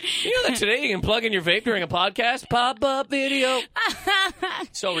wood. You know that today you can plug in your vape during a podcast? Pop-up video.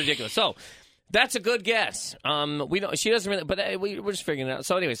 So ridiculous. So, that's a good guess. We don't. She doesn't really, but we're just figuring it out.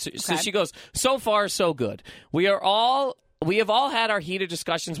 So anyway, so she goes, so far, so good. We have all had our heated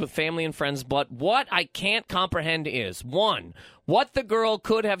discussions with family and friends, but what I can't comprehend is, one, what the girl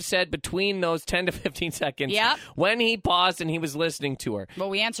could have said between those 10 to 15 seconds when he paused and he was listening to her. Well,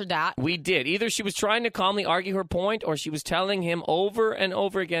 we answered that. We did. Either she was trying to calmly argue her point, or she was telling him over and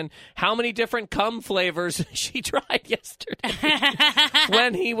over again how many different cum flavors she tried yesterday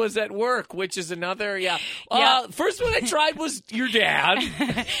when he was at work, which is another, first one I tried was your dad.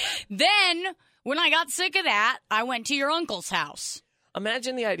 Then... When I got sick of that, I went to your uncle's house.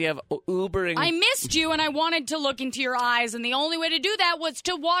 Imagine the idea of Ubering. I missed you, and I wanted to look into your eyes, and the only way to do that was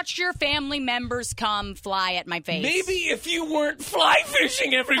to watch your family members come fly at my face. Maybe if you weren't fly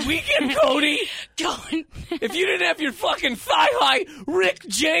fishing every weekend, Cody. Don't. If you didn't have your fucking thigh-high Rick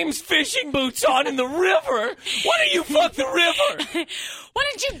James fishing boots on in the river, why don't you fuck the river? Why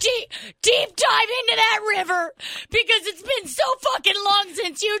don't you deep dive into that river? Because it's been so fucking long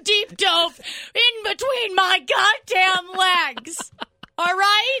since you deep dove in between my goddamn legs. All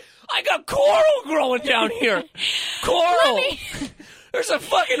right? I got coral growing down here. Coral. There's a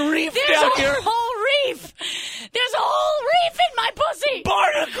fucking reef down here. There's a whole reef. There's a whole reef in my pussy.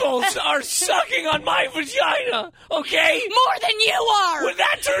 Barnacles are sucking on my vagina, okay? More than you are. Would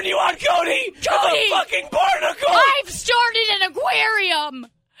that turn you on, Cody? Cody! A fucking barnacle! I've started an aquarium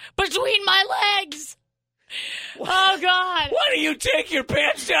between my legs. Oh, God. Why don't you take your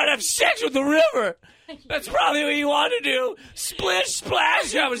pants down and have sex with the river? That's probably what you want to do. Splish,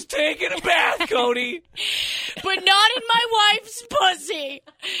 splash, I was taking a bath, Cody. But not in my wife's pussy.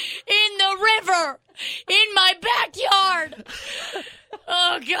 In the river. In my backyard.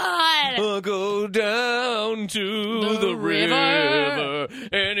 Oh, God. We'll go down to the river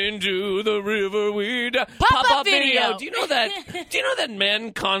and into the river we die. Pop-up video. Do you know that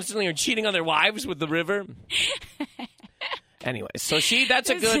men constantly are cheating on their wives with the river? Anyway, so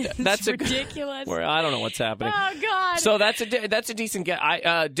that's ridiculous. Where I don't know what's happening. Oh, God. So that's a decent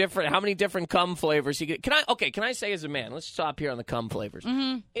get. Different. How many different cum flavors you get? Can I say as a man? Let's stop here on the cum flavors.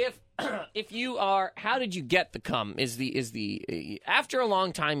 Mm-hmm. If you are, how did you get the cum? Is the after a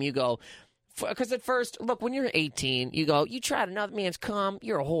long time you go. Because at first, look, when you're 18, you go, you tried another man's cum,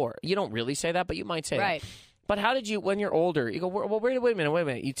 you're a whore. You don't really say that, but you might say right. that. But how did you, when you're older, you go, well, wait a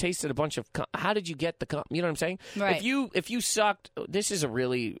minute. You tasted a bunch of cum. How did you get the cum? You know what I'm saying? Right. If you sucked, this is a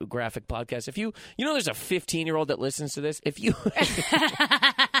really graphic podcast. If you know, there's a 15-year-old that listens to this. If you...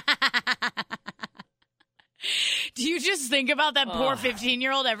 Do you just think about that poor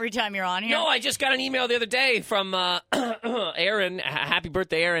 15-year-old every time you're on here? No, I just got an email the other day from Aaron. Happy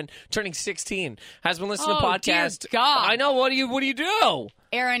birthday, Aaron, turning 16. Has been listening to podcast. Dear God. I know. What do you do?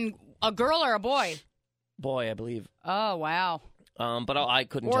 Aaron, a girl or a boy? Boy, I believe. Oh, wow. But I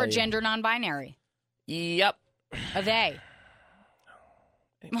couldn't or tell you. gender non-binary. Yep. A they.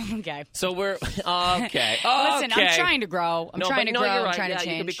 Okay. So we're okay. Listen, I'm trying to grow. I'm trying to grow. You're right. I'm trying to change.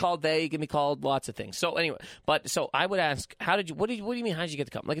 You can be called they. You can be called lots of things. So anyway, so I would ask, what do you mean? How did you get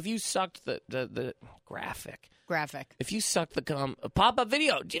the cum? Like if you sucked the graphic. If you sucked the cum, a pop-up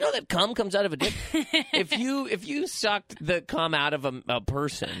video. Do you know that cum comes out of a dick? if you sucked the cum out of a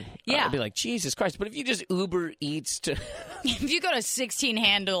person, yeah, I'd be like, Jesus Christ. But if you just Uber Eats to, if you go to 16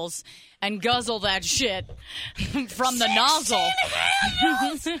 handles and guzzle that shit from the nozzle.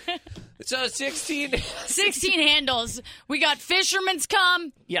 So 16 handles. We got fisherman's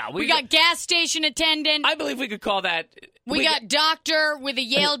cum. Yeah, we got gas station attendant. I believe we could call that. We got doctor with a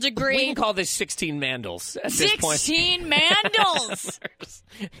Yale degree. We can call this 16 mandals at this point. 16 mandals.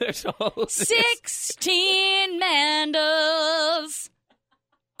 there's a whole 16 mandals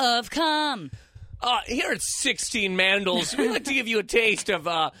of cum. Here at 16 mandals, we like to give you a taste of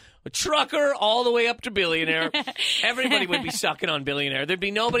a trucker all the way up to billionaire. Everybody would be sucking on billionaire. There'd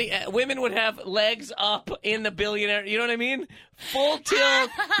be nobody. Women would have legs up in the billionaire. You know what I mean? Full tilt,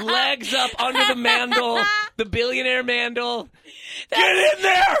 legs up under the mandal, the billionaire mandal. Get in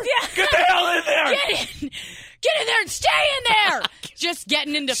there! Yeah. Get the hell in there! Get in there and stay in there! Just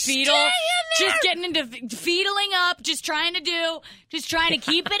getting into fetal. Stay in there! Just getting into feetaling up. Just trying to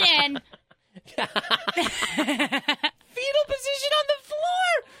keep it in. Fetal position on the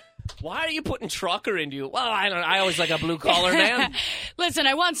floor. Why are you putting trucker into you? Well, I don't know. I always like a blue-collar man. Listen,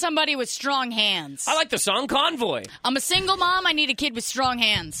 I want somebody with strong hands. I like the song Convoy. I'm a single mom. I need a kid with strong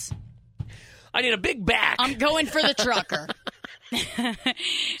hands. I need a big back. I'm going for the trucker.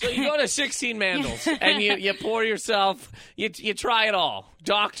 So you go to 16 mandals, and you pour yourself, you try it all.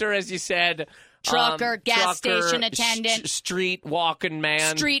 Doctor, as you said. Trucker, gas station attendant. Street walking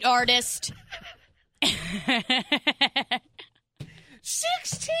man. Street artist.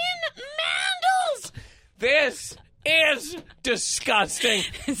 16 mandals! This is disgusting.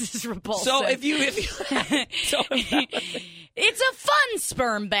 This is repulsive. So if you it's a fun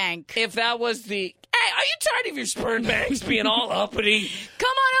sperm bank. If that was the, hey, are you tired of your sperm banks being all uppity? Come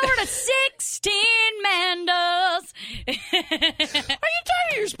on over to 16 mandals. Are you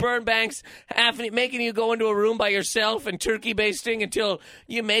tired of your sperm banks making you go into a room by yourself and turkey basting until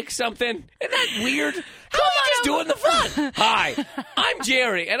you make something? Isn't that weird? How about you just do it in the front? Hi, I'm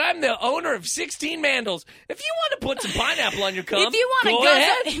Jerry, and I'm the owner of 16 Mandels. If you want to put some pineapple on your cum, if you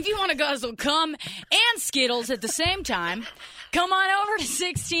want to guzzle cum and Skittles at the same time, come on over to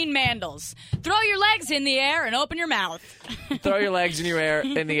 16 Mandels. Throw your legs in the air and open your mouth. Throw your legs in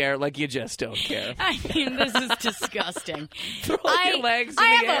the air like you just don't care. I mean, this is disgusting. Throw your legs in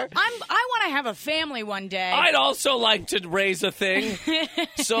the air. I want to have a family one day. I'd also like to raise a thing.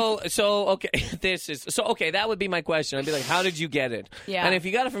 Okay, that would be my question. I'd be like, how did you get it? Yeah. And if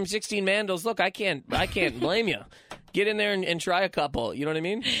you got it from 16 Mandels, look, I can't blame you. Get in there and try a couple. You know what I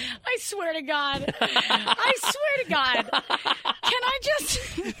mean? I swear to God. Can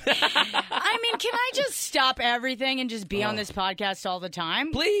I just stop everything and just be on this podcast all the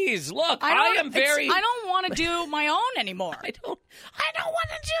time? Please, look, I don't want to do my own anymore. I don't want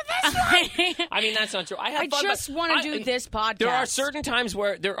to do this one. I mean, that's not true. I just want to do this podcast. There are certain times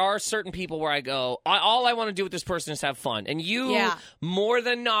where there are certain people where I go, all I want to do with this person is have fun. And you, more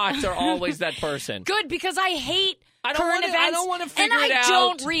than not, are always that person. Good, because I hate current events. I don't want to figure it out. And I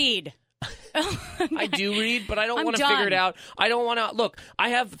don't read. I do read, but I don't want to figure it out. I don't want to... Look, I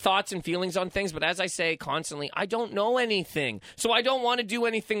have thoughts and feelings on things, but as I say constantly, I don't know anything. So I don't want to do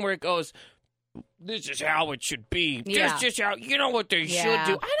anything where it goes, this is how it should be. Yeah. This is how... You know what they should do. I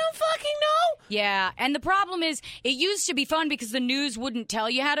don't fucking know. Yeah, and the problem is, it used to be fun because the news wouldn't tell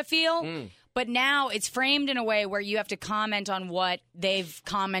you how to feel. But now it's framed in a way where you have to comment on what they've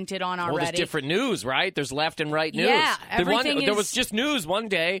commented on already. Well, there's different news, right? There's left and right news. Yeah, there was just news one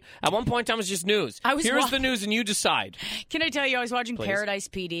day. At one point in time, it was just news. Here's the news, and you decide. Can I tell you, I was watching Paradise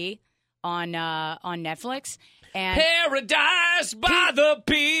PD on Netflix. And Paradise by the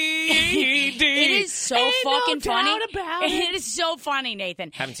PD. It is so fucking funny. About it. It is so funny,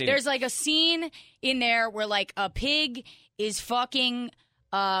 Nathan. Haven't seen There's like a scene in there where like a pig is fucking...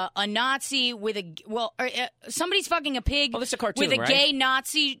 a Nazi with somebody's fucking a pig. Oh, this is a cartoon, with a right? gay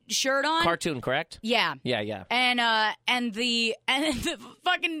Nazi shirt on. Cartoon, correct? Yeah. Yeah. And the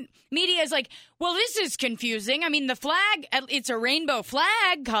fucking media is like, well, this is confusing. I mean, the flag, it's a rainbow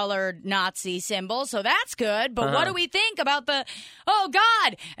flag colored Nazi symbol, so that's good. But what do we think about oh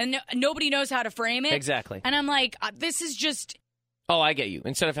God? And nobody knows how to frame it. Exactly. And I'm like, this is just. Oh, I get you.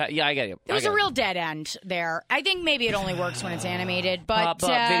 Instead of I get you. There was a real dead end there. I think maybe it only works when it's animated, but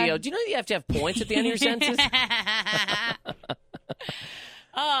video. Do you know you have to have points at the end of your sentences?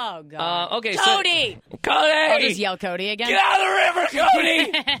 Oh God. Okay, Cody. Cody. I'll just yell Cody again. Get out of the river,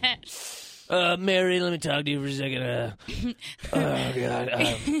 Cody. Mary, let me talk to you for a second. Oh God.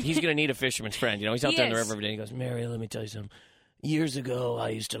 He's gonna need a fisherman's friend. You know, he's out there in the river every day. He goes, Mary, let me tell you something. Years ago, I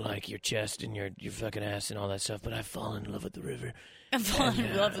used to like your chest and your fucking ass and all that stuff, but I've fallen in love with the river. I've fallen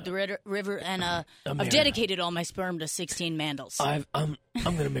in love with the river, and I've dedicated all my sperm to 16 Mandels. I'm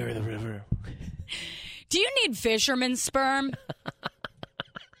gonna marry the river. Do you need fisherman's sperm?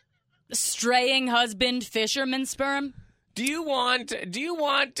 Straying husband, fisherman's sperm? Do you want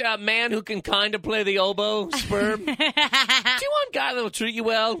a man who can kind of play the oboe sperm? Do you want a guy that will treat you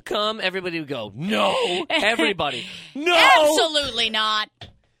well? Come, everybody would go, no. Everybody, no. Absolutely not.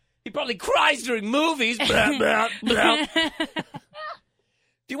 He probably cries during movies. Blah, blah, blah.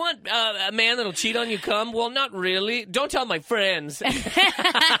 Do you want a man that'll cheat on you? Come? Well, not really. Don't tell my friends. Why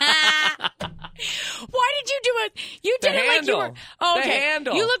did you do it? You did it like you were. Oh, okay. The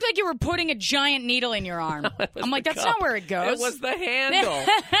handle. You looked like you were putting a giant needle in your arm. I'm like, that's not where it goes. It was the handle.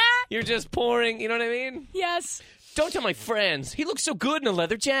 You're just pouring. You know what I mean? Yes. Don't tell my friends. He looks so good in a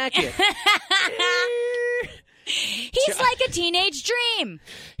leather jacket. He's like a teenage dream.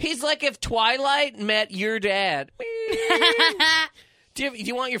 He's like if Twilight met your dad. Do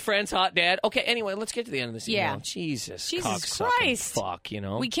you want your friend's hot dad? Okay, anyway, let's get to the end of this email. Jesus Christ. Fuck, you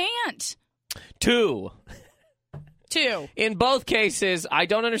know. We can't. 2. In both cases, I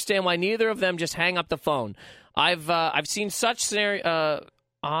don't understand why neither of them just hang up the phone. I've seen such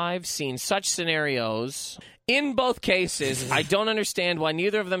scenarios. In both cases, I don't understand why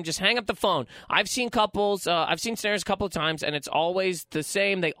neither of them just hang up the phone. I've seen scenarios a couple of times, and it's always the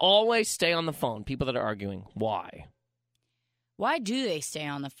same. They always stay on the phone, people that are arguing. Why? Why do they stay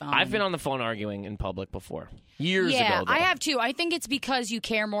on the phone? I've been on the phone arguing in public before. Years ago, though. I have too. I think it's because you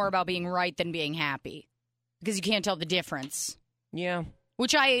care more about being right than being happy. Because you can't tell the difference. Yeah.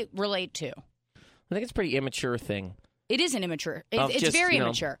 Which I relate to. I think it's a pretty immature thing. It is an immature. It's very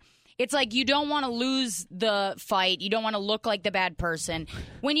immature. It's like you don't want to lose the fight. You don't want to look like the bad person.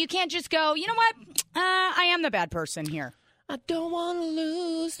 When you can't just go, you know what? I am the bad person here. I don't want to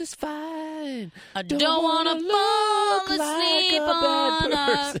lose this fight. I don't want to fall asleep on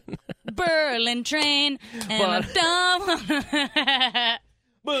a Berlin train. And I don't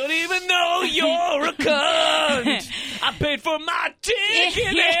But even though you're a cunt, I paid for my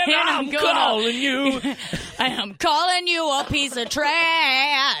ticket and I'm calling you. I'm calling you a piece of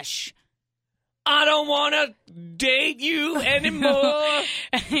trash. I don't want to date you anymore.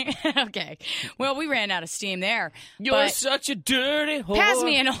 Okay. Well, we ran out of steam there. You're such a dirty whore. Pass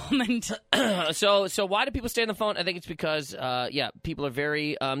me an almond. So why do people stay on the phone? I think it's because, people are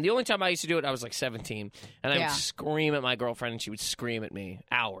very... the only time I used to do it, I was like 17. And I would scream at my girlfriend, and she would scream at me.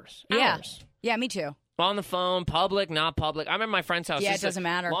 Hours. Yeah, me too. On the phone, public, not public. I'm at my friend's house. Yeah, it doesn't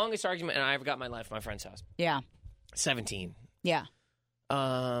matter. Longest argument I ever got in my life at my friend's house. Yeah. 17. Yeah.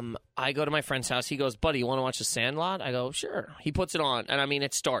 I go to my friend's house. He goes, buddy, you want to watch The Sandlot? I go, sure. He puts it on, and I mean,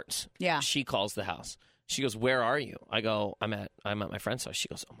 it starts. Yeah. She calls the house. She goes, where are you? I go, I'm at my friend's house. She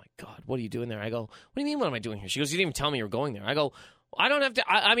goes, oh my God, what are you doing there? I go, what do you mean, what am I doing here? She goes, you didn't even tell me you were going there. I go, I don't have to,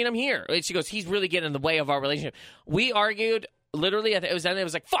 I mean, I'm here. She goes, he's really getting in the way of our relationship. We argued, literally, it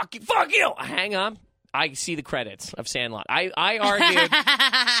was like, fuck you. I hang up. I see the credits of Sandlot. I argued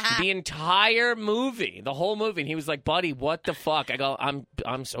the entire movie, the whole movie, and he was like, buddy, what the fuck? I go, I'm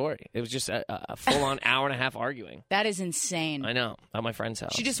sorry. It was just a full-on hour and a half arguing. That is insane. I know, at my friend's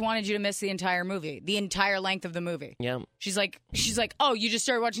house. She just wanted you to miss the entire movie, the entire length of the movie. Yeah. She's like, oh, you just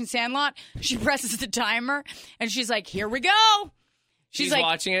started watching Sandlot? She presses the timer, and she's like, here we go. She's like,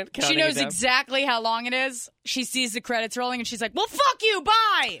 watching it. She knows exactly how long it is. She sees the credits rolling, and she's like, well, fuck you,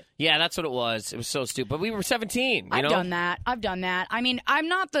 bye. Yeah, that's what it was. It was so stupid. But we were 17, I've done that. I mean, I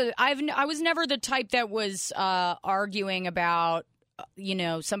was never the type that was arguing about,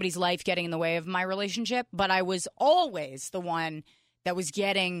 somebody's life getting in the way of my relationship, but I was always the one that was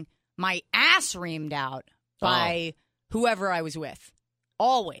getting my ass reamed out by whoever I was with.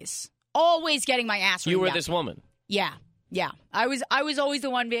 Always getting my ass reamed out. You were this woman. Yeah. Yeah, I was always the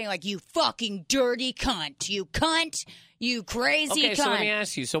one being like, you fucking dirty cunt, you crazy cunt. Okay, so let me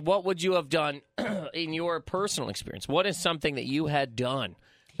ask you, so what would you have done in your personal experience? What is something that you had done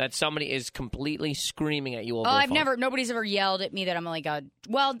that somebody is completely screaming at you over the phone? Nobody's ever yelled at me that I'm like,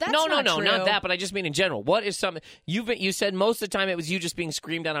 well, that's no, not true. not that, but I just mean in general. What is something, you said most of the time it was you just being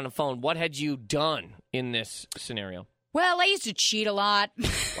screamed at on a phone. What had you done in this scenario? Well, I used to cheat a lot.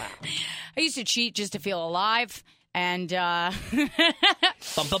 Wow. I used to cheat just to feel alive. And that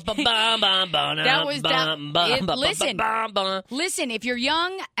was that. Listen, if you're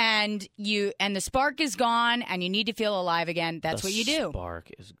young and the spark is gone and you need to feel alive again, that's what you do. The spark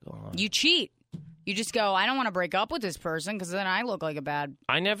is gone. You cheat. You just go, I don't want to break up with this person because then I look like a bad person.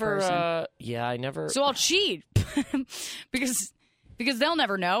 I never. So I'll cheat because they'll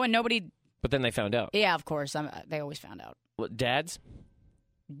never know and nobody. But then they found out. Yeah, of course. They always found out. What, dads?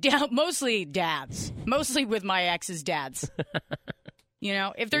 Yeah, mostly dads. Mostly with my ex's dads.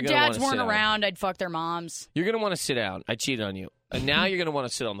 If their dads weren't around, I'd fuck their moms. You're going to want to sit down. I cheated on you. And now you're going to want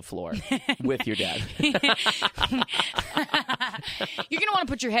to sit on the floor with your dad. You're going to want to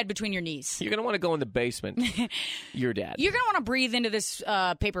put your head between your knees. You're going to want to go in the basement. Your dad. You're going to want to breathe into this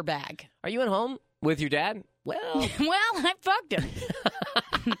paper bag. Are you at home with your dad? Well, I fucked him.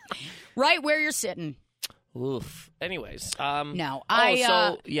 Right where you're sitting. Oof. Anyways, no,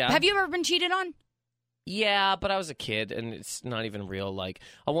 yeah. Have you ever been cheated on? Yeah, but I was a kid, and it's not even real. Like,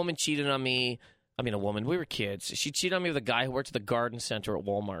 a woman cheated on me. I mean, a woman. We were kids. She cheated on me with a guy who worked at the garden center at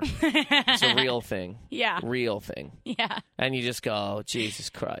Walmart. It's a real thing. Yeah. Real thing. Yeah. And you just go, oh, Jesus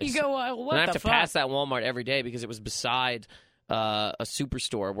Christ. You go, what the fuck? And I have to pass that Walmart every day because it was beside a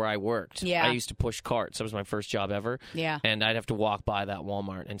superstore where I worked. Yeah. I used to push carts. That was my first job ever. Yeah. And I'd have to walk by that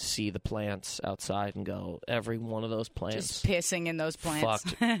Walmart and see the plants outside and go, every one of those plants. Just pissing in those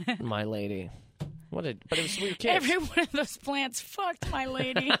plants. Fucked my lady. But it was, we were kids. Every one of those plants fucked my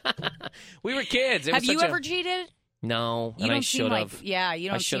lady. We were kids. Have you ever cheated? No, you and don't I should have.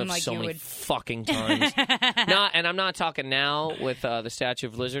 You don't seem like so you many would. fucking times. And I'm not talking now with the Statue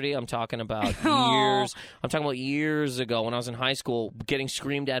of Liberty. I'm talking about years. I'm talking about years ago when I was in high school, getting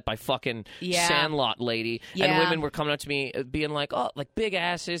screamed at by fucking Sandlot lady, and women were coming up to me being like, "Oh, like big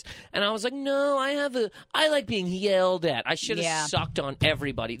asses," and I was like, "No, I like being yelled at. I should have sucked on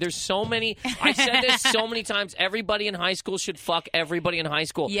everybody." There's so many. I said this so many times. Everybody in high school should fuck everybody in high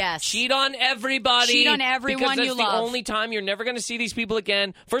school. Yes, cheat on everybody. Cheat on everyone you love. Only time you're never going to see these people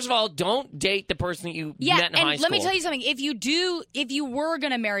again. First of all, don't date the person that you met in high school. And let me tell you something. If you were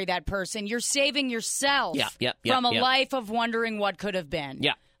going to marry that person, you're saving yourself from a life of wondering what could have been.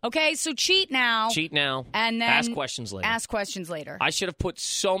 Yeah. Okay, so cheat now. Cheat now. And then ask questions later. Ask questions later. I should have put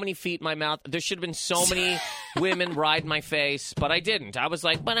so many feet in my mouth. There should have been so many women ride my face, but I didn't. I was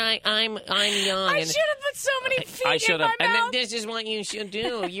like, but I'm young. I should have put so many feet I should in my have. And then mouth. this is what you should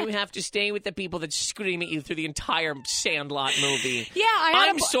do. You have to stay with the people that scream at you through the entire Sandlot movie. Yeah,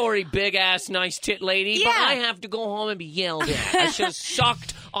 I'm sorry, big ass, nice tit lady, but I have to go home and be yelled at. I should have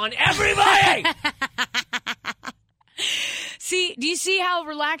sucked on everybody. See, do you see how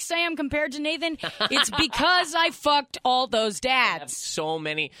relaxed I am compared to Nathan? It's because I fucked all those I have dads. so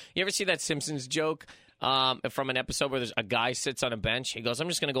many. You ever see that Simpsons joke from an episode where there's a guy sits on a bench? He goes, I'm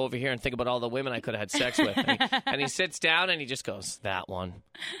just going to go over here and think about all the women I could have had sex with. And he sits down and he just goes, that one.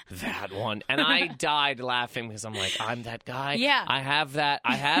 And I died laughing because I'm like, I'm that guy. Yeah. I have that.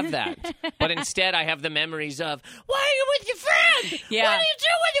 But instead, I have the memories of, why are you with your friend? Yeah. What do you do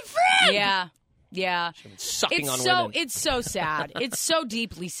with your friend? Yeah. Yeah. Sucking on women. It's so sad. It's so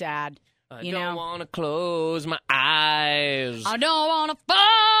deeply sad. I you don't know? want to close my eyes. I don't want to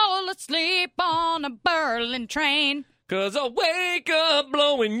fall asleep on a Berlin train. 'Cause I wake up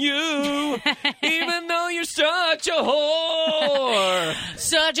blowing you, even though you're such a whore.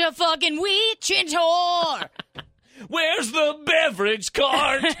 Such a fucking witch and whore. Where's the beverage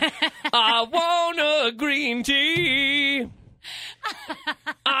cart? I want a green tea.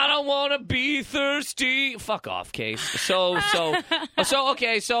 I don't want to be thirsty. Fuck off, Case. So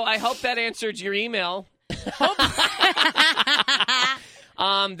okay. So I hope that answered your email.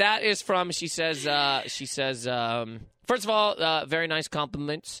 That is from. She says. First of all, very nice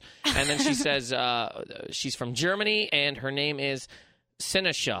compliments, and then she says she's from Germany and her name is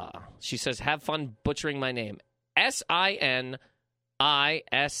Sinisha. She says, "Have fun butchering my name." Sinisha.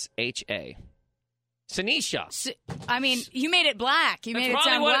 Sinisha. I mean, you made it black. You made it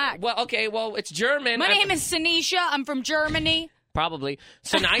sound black. Well, okay, well, it's German. My name is Sinisha. I'm from Germany. Probably.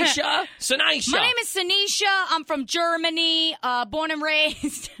 Sinisha? Sinisha. My name is Sinisha. I'm from Germany, born and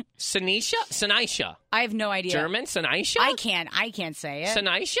raised. Sinisha? Sinisha. I have no idea. German? Sinisha? I can't say it.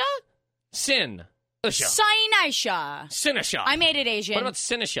 Sinisha? Sin. Sinisha. Sinisha. I made it Asian. What about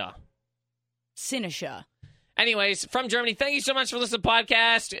Sinisha? Sinisha. Anyways, from Germany, thank you so much for listening to the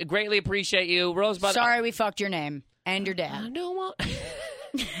podcast. Greatly appreciate you. Rosebud. Sorry we fucked your name and your dad. I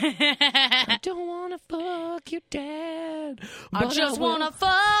don't want to fuck your dad. I just want to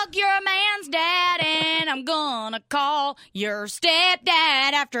fuck your man's dad, and I'm gonna call your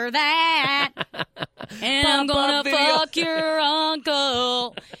stepdad after that. And I'm gonna fuck your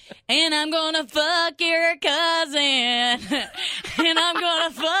uncle, and I'm gonna fuck your cousin, and I'm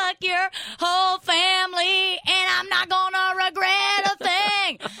gonna fuck your whole family, and I'm not gonna regret a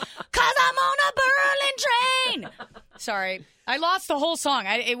thing, 'cause I'm on a Berlin train. Sorry. I lost the whole song.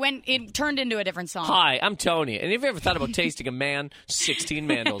 It turned into a different song. Hi, I'm Tony. And have you ever thought about tasting a man? 16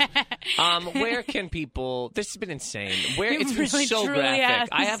 mandals. Where can people? This has been insane. It's been really, so truly graphic. has.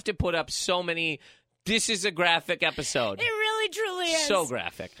 I have to put up so many. This is a graphic episode. It really, truly is. So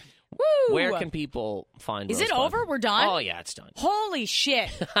graphic. Woo! Where can people find? Is it Rosebud? over? We're done? Oh yeah, it's done. Holy shit.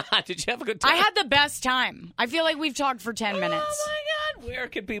 Did you have a good time? I had the best time. I feel like we've talked for 10 minutes. Oh my god! Where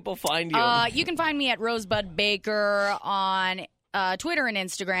can people find you? You can find me at Rosebud Baker on Twitter and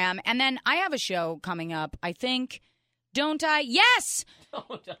Instagram. And then I have a show coming up, I think. Don't I? Yes!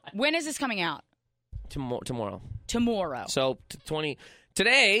 Don't I? When is this coming out? Tomorrow. Tomorrow. So 20.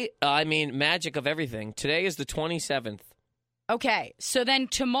 Today, magic of everything. Today is the 27th. Okay, so then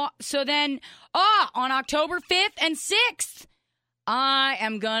on October 5th and 6th, I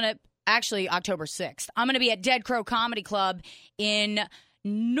am gonna October 6th. I'm gonna be at Dead Crow Comedy Club in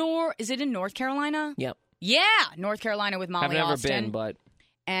is it in North Carolina? Yep. Yeah, North Carolina with Molly I've never Austin. been, but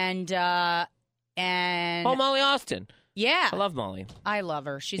and Molly Austin. Yeah, I love Molly. I love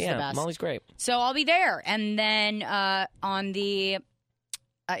her. She's the best. Molly's great. So I'll be there, and then on the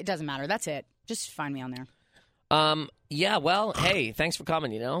it doesn't matter. That's it. Just find me on there. Yeah, well, hey, thanks for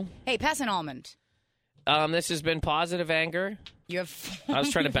coming, Hey, pass an almond. This has been Positive Anger. You have I was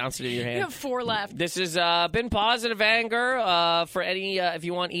trying to bounce it in your hand. You have 4 left. This has been Positive Anger. For any, if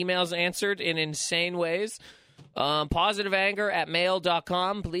you want emails answered in insane ways,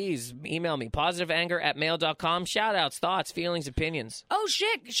 positiveanger@mail.com. Please email me, positiveanger@mail.com. Shout-outs, thoughts, feelings, opinions. Oh,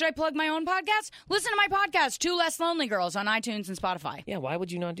 shit. Should I plug my own podcast? Listen to my podcast, Two Less Lonely Girls, on iTunes and Spotify. Yeah, why would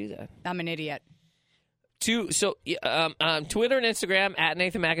you not do that? I'm an idiot. Twitter and Instagram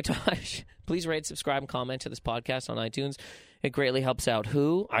 @Nathan McIntosh. Please rate, subscribe, and comment to this podcast on iTunes. It greatly helps out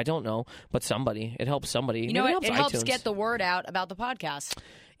who? I don't know, but somebody. It helps somebody. You know what? It helps iTunes. get the word out about the podcast.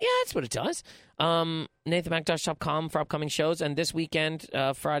 Yeah, that's what it does. NathanMcIntosh.com for upcoming shows. And this weekend,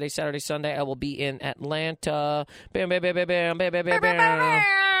 Friday, Saturday, Sunday, I will be in Atlanta. Bam, bam, bam, bam, bam, bam, bam, bam, bam.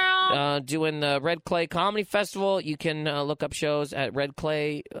 doing the Red Clay Comedy Festival. You can look up shows at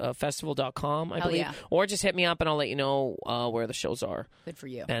redclayfestival.com, I Hell believe. yeah. Or just hit me up and I'll let you know where the shows are. Good for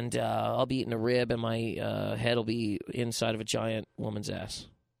you. And I'll be eating a rib and my head will be inside of a giant woman's ass.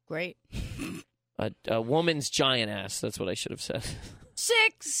 Great. A woman's giant ass. That's what I should have said.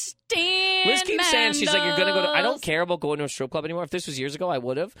 16 Liz keeps saying, she's like, you're going to go to... I don't Mandels. care about going to a strip club anymore. If this was years ago, I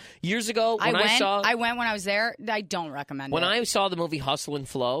would have. Years ago, when I went when I was there. I don't recommend When it. I saw the movie Hustle and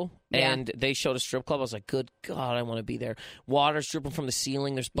Flow and they showed a strip club, I was like, good God, I want to be there. Water's dripping from the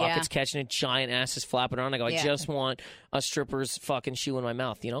ceiling. There's buckets catching it. Giant asses flapping around. I go, I just want a stripper's fucking shoe in my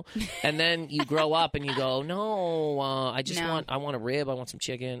mouth, you know? And then you grow up and you go, no, I want a rib. I want some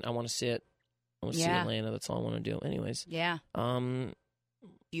chicken. I want to sit. I want to see Atlanta. That's all I want to do. Anyways. Yeah.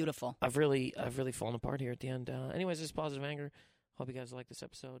 Beautiful. I've really fallen apart here at the end. Anyways, this is Positive Anger. Hope you guys like this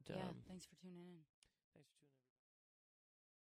episode. Yeah, thanks for tuning in.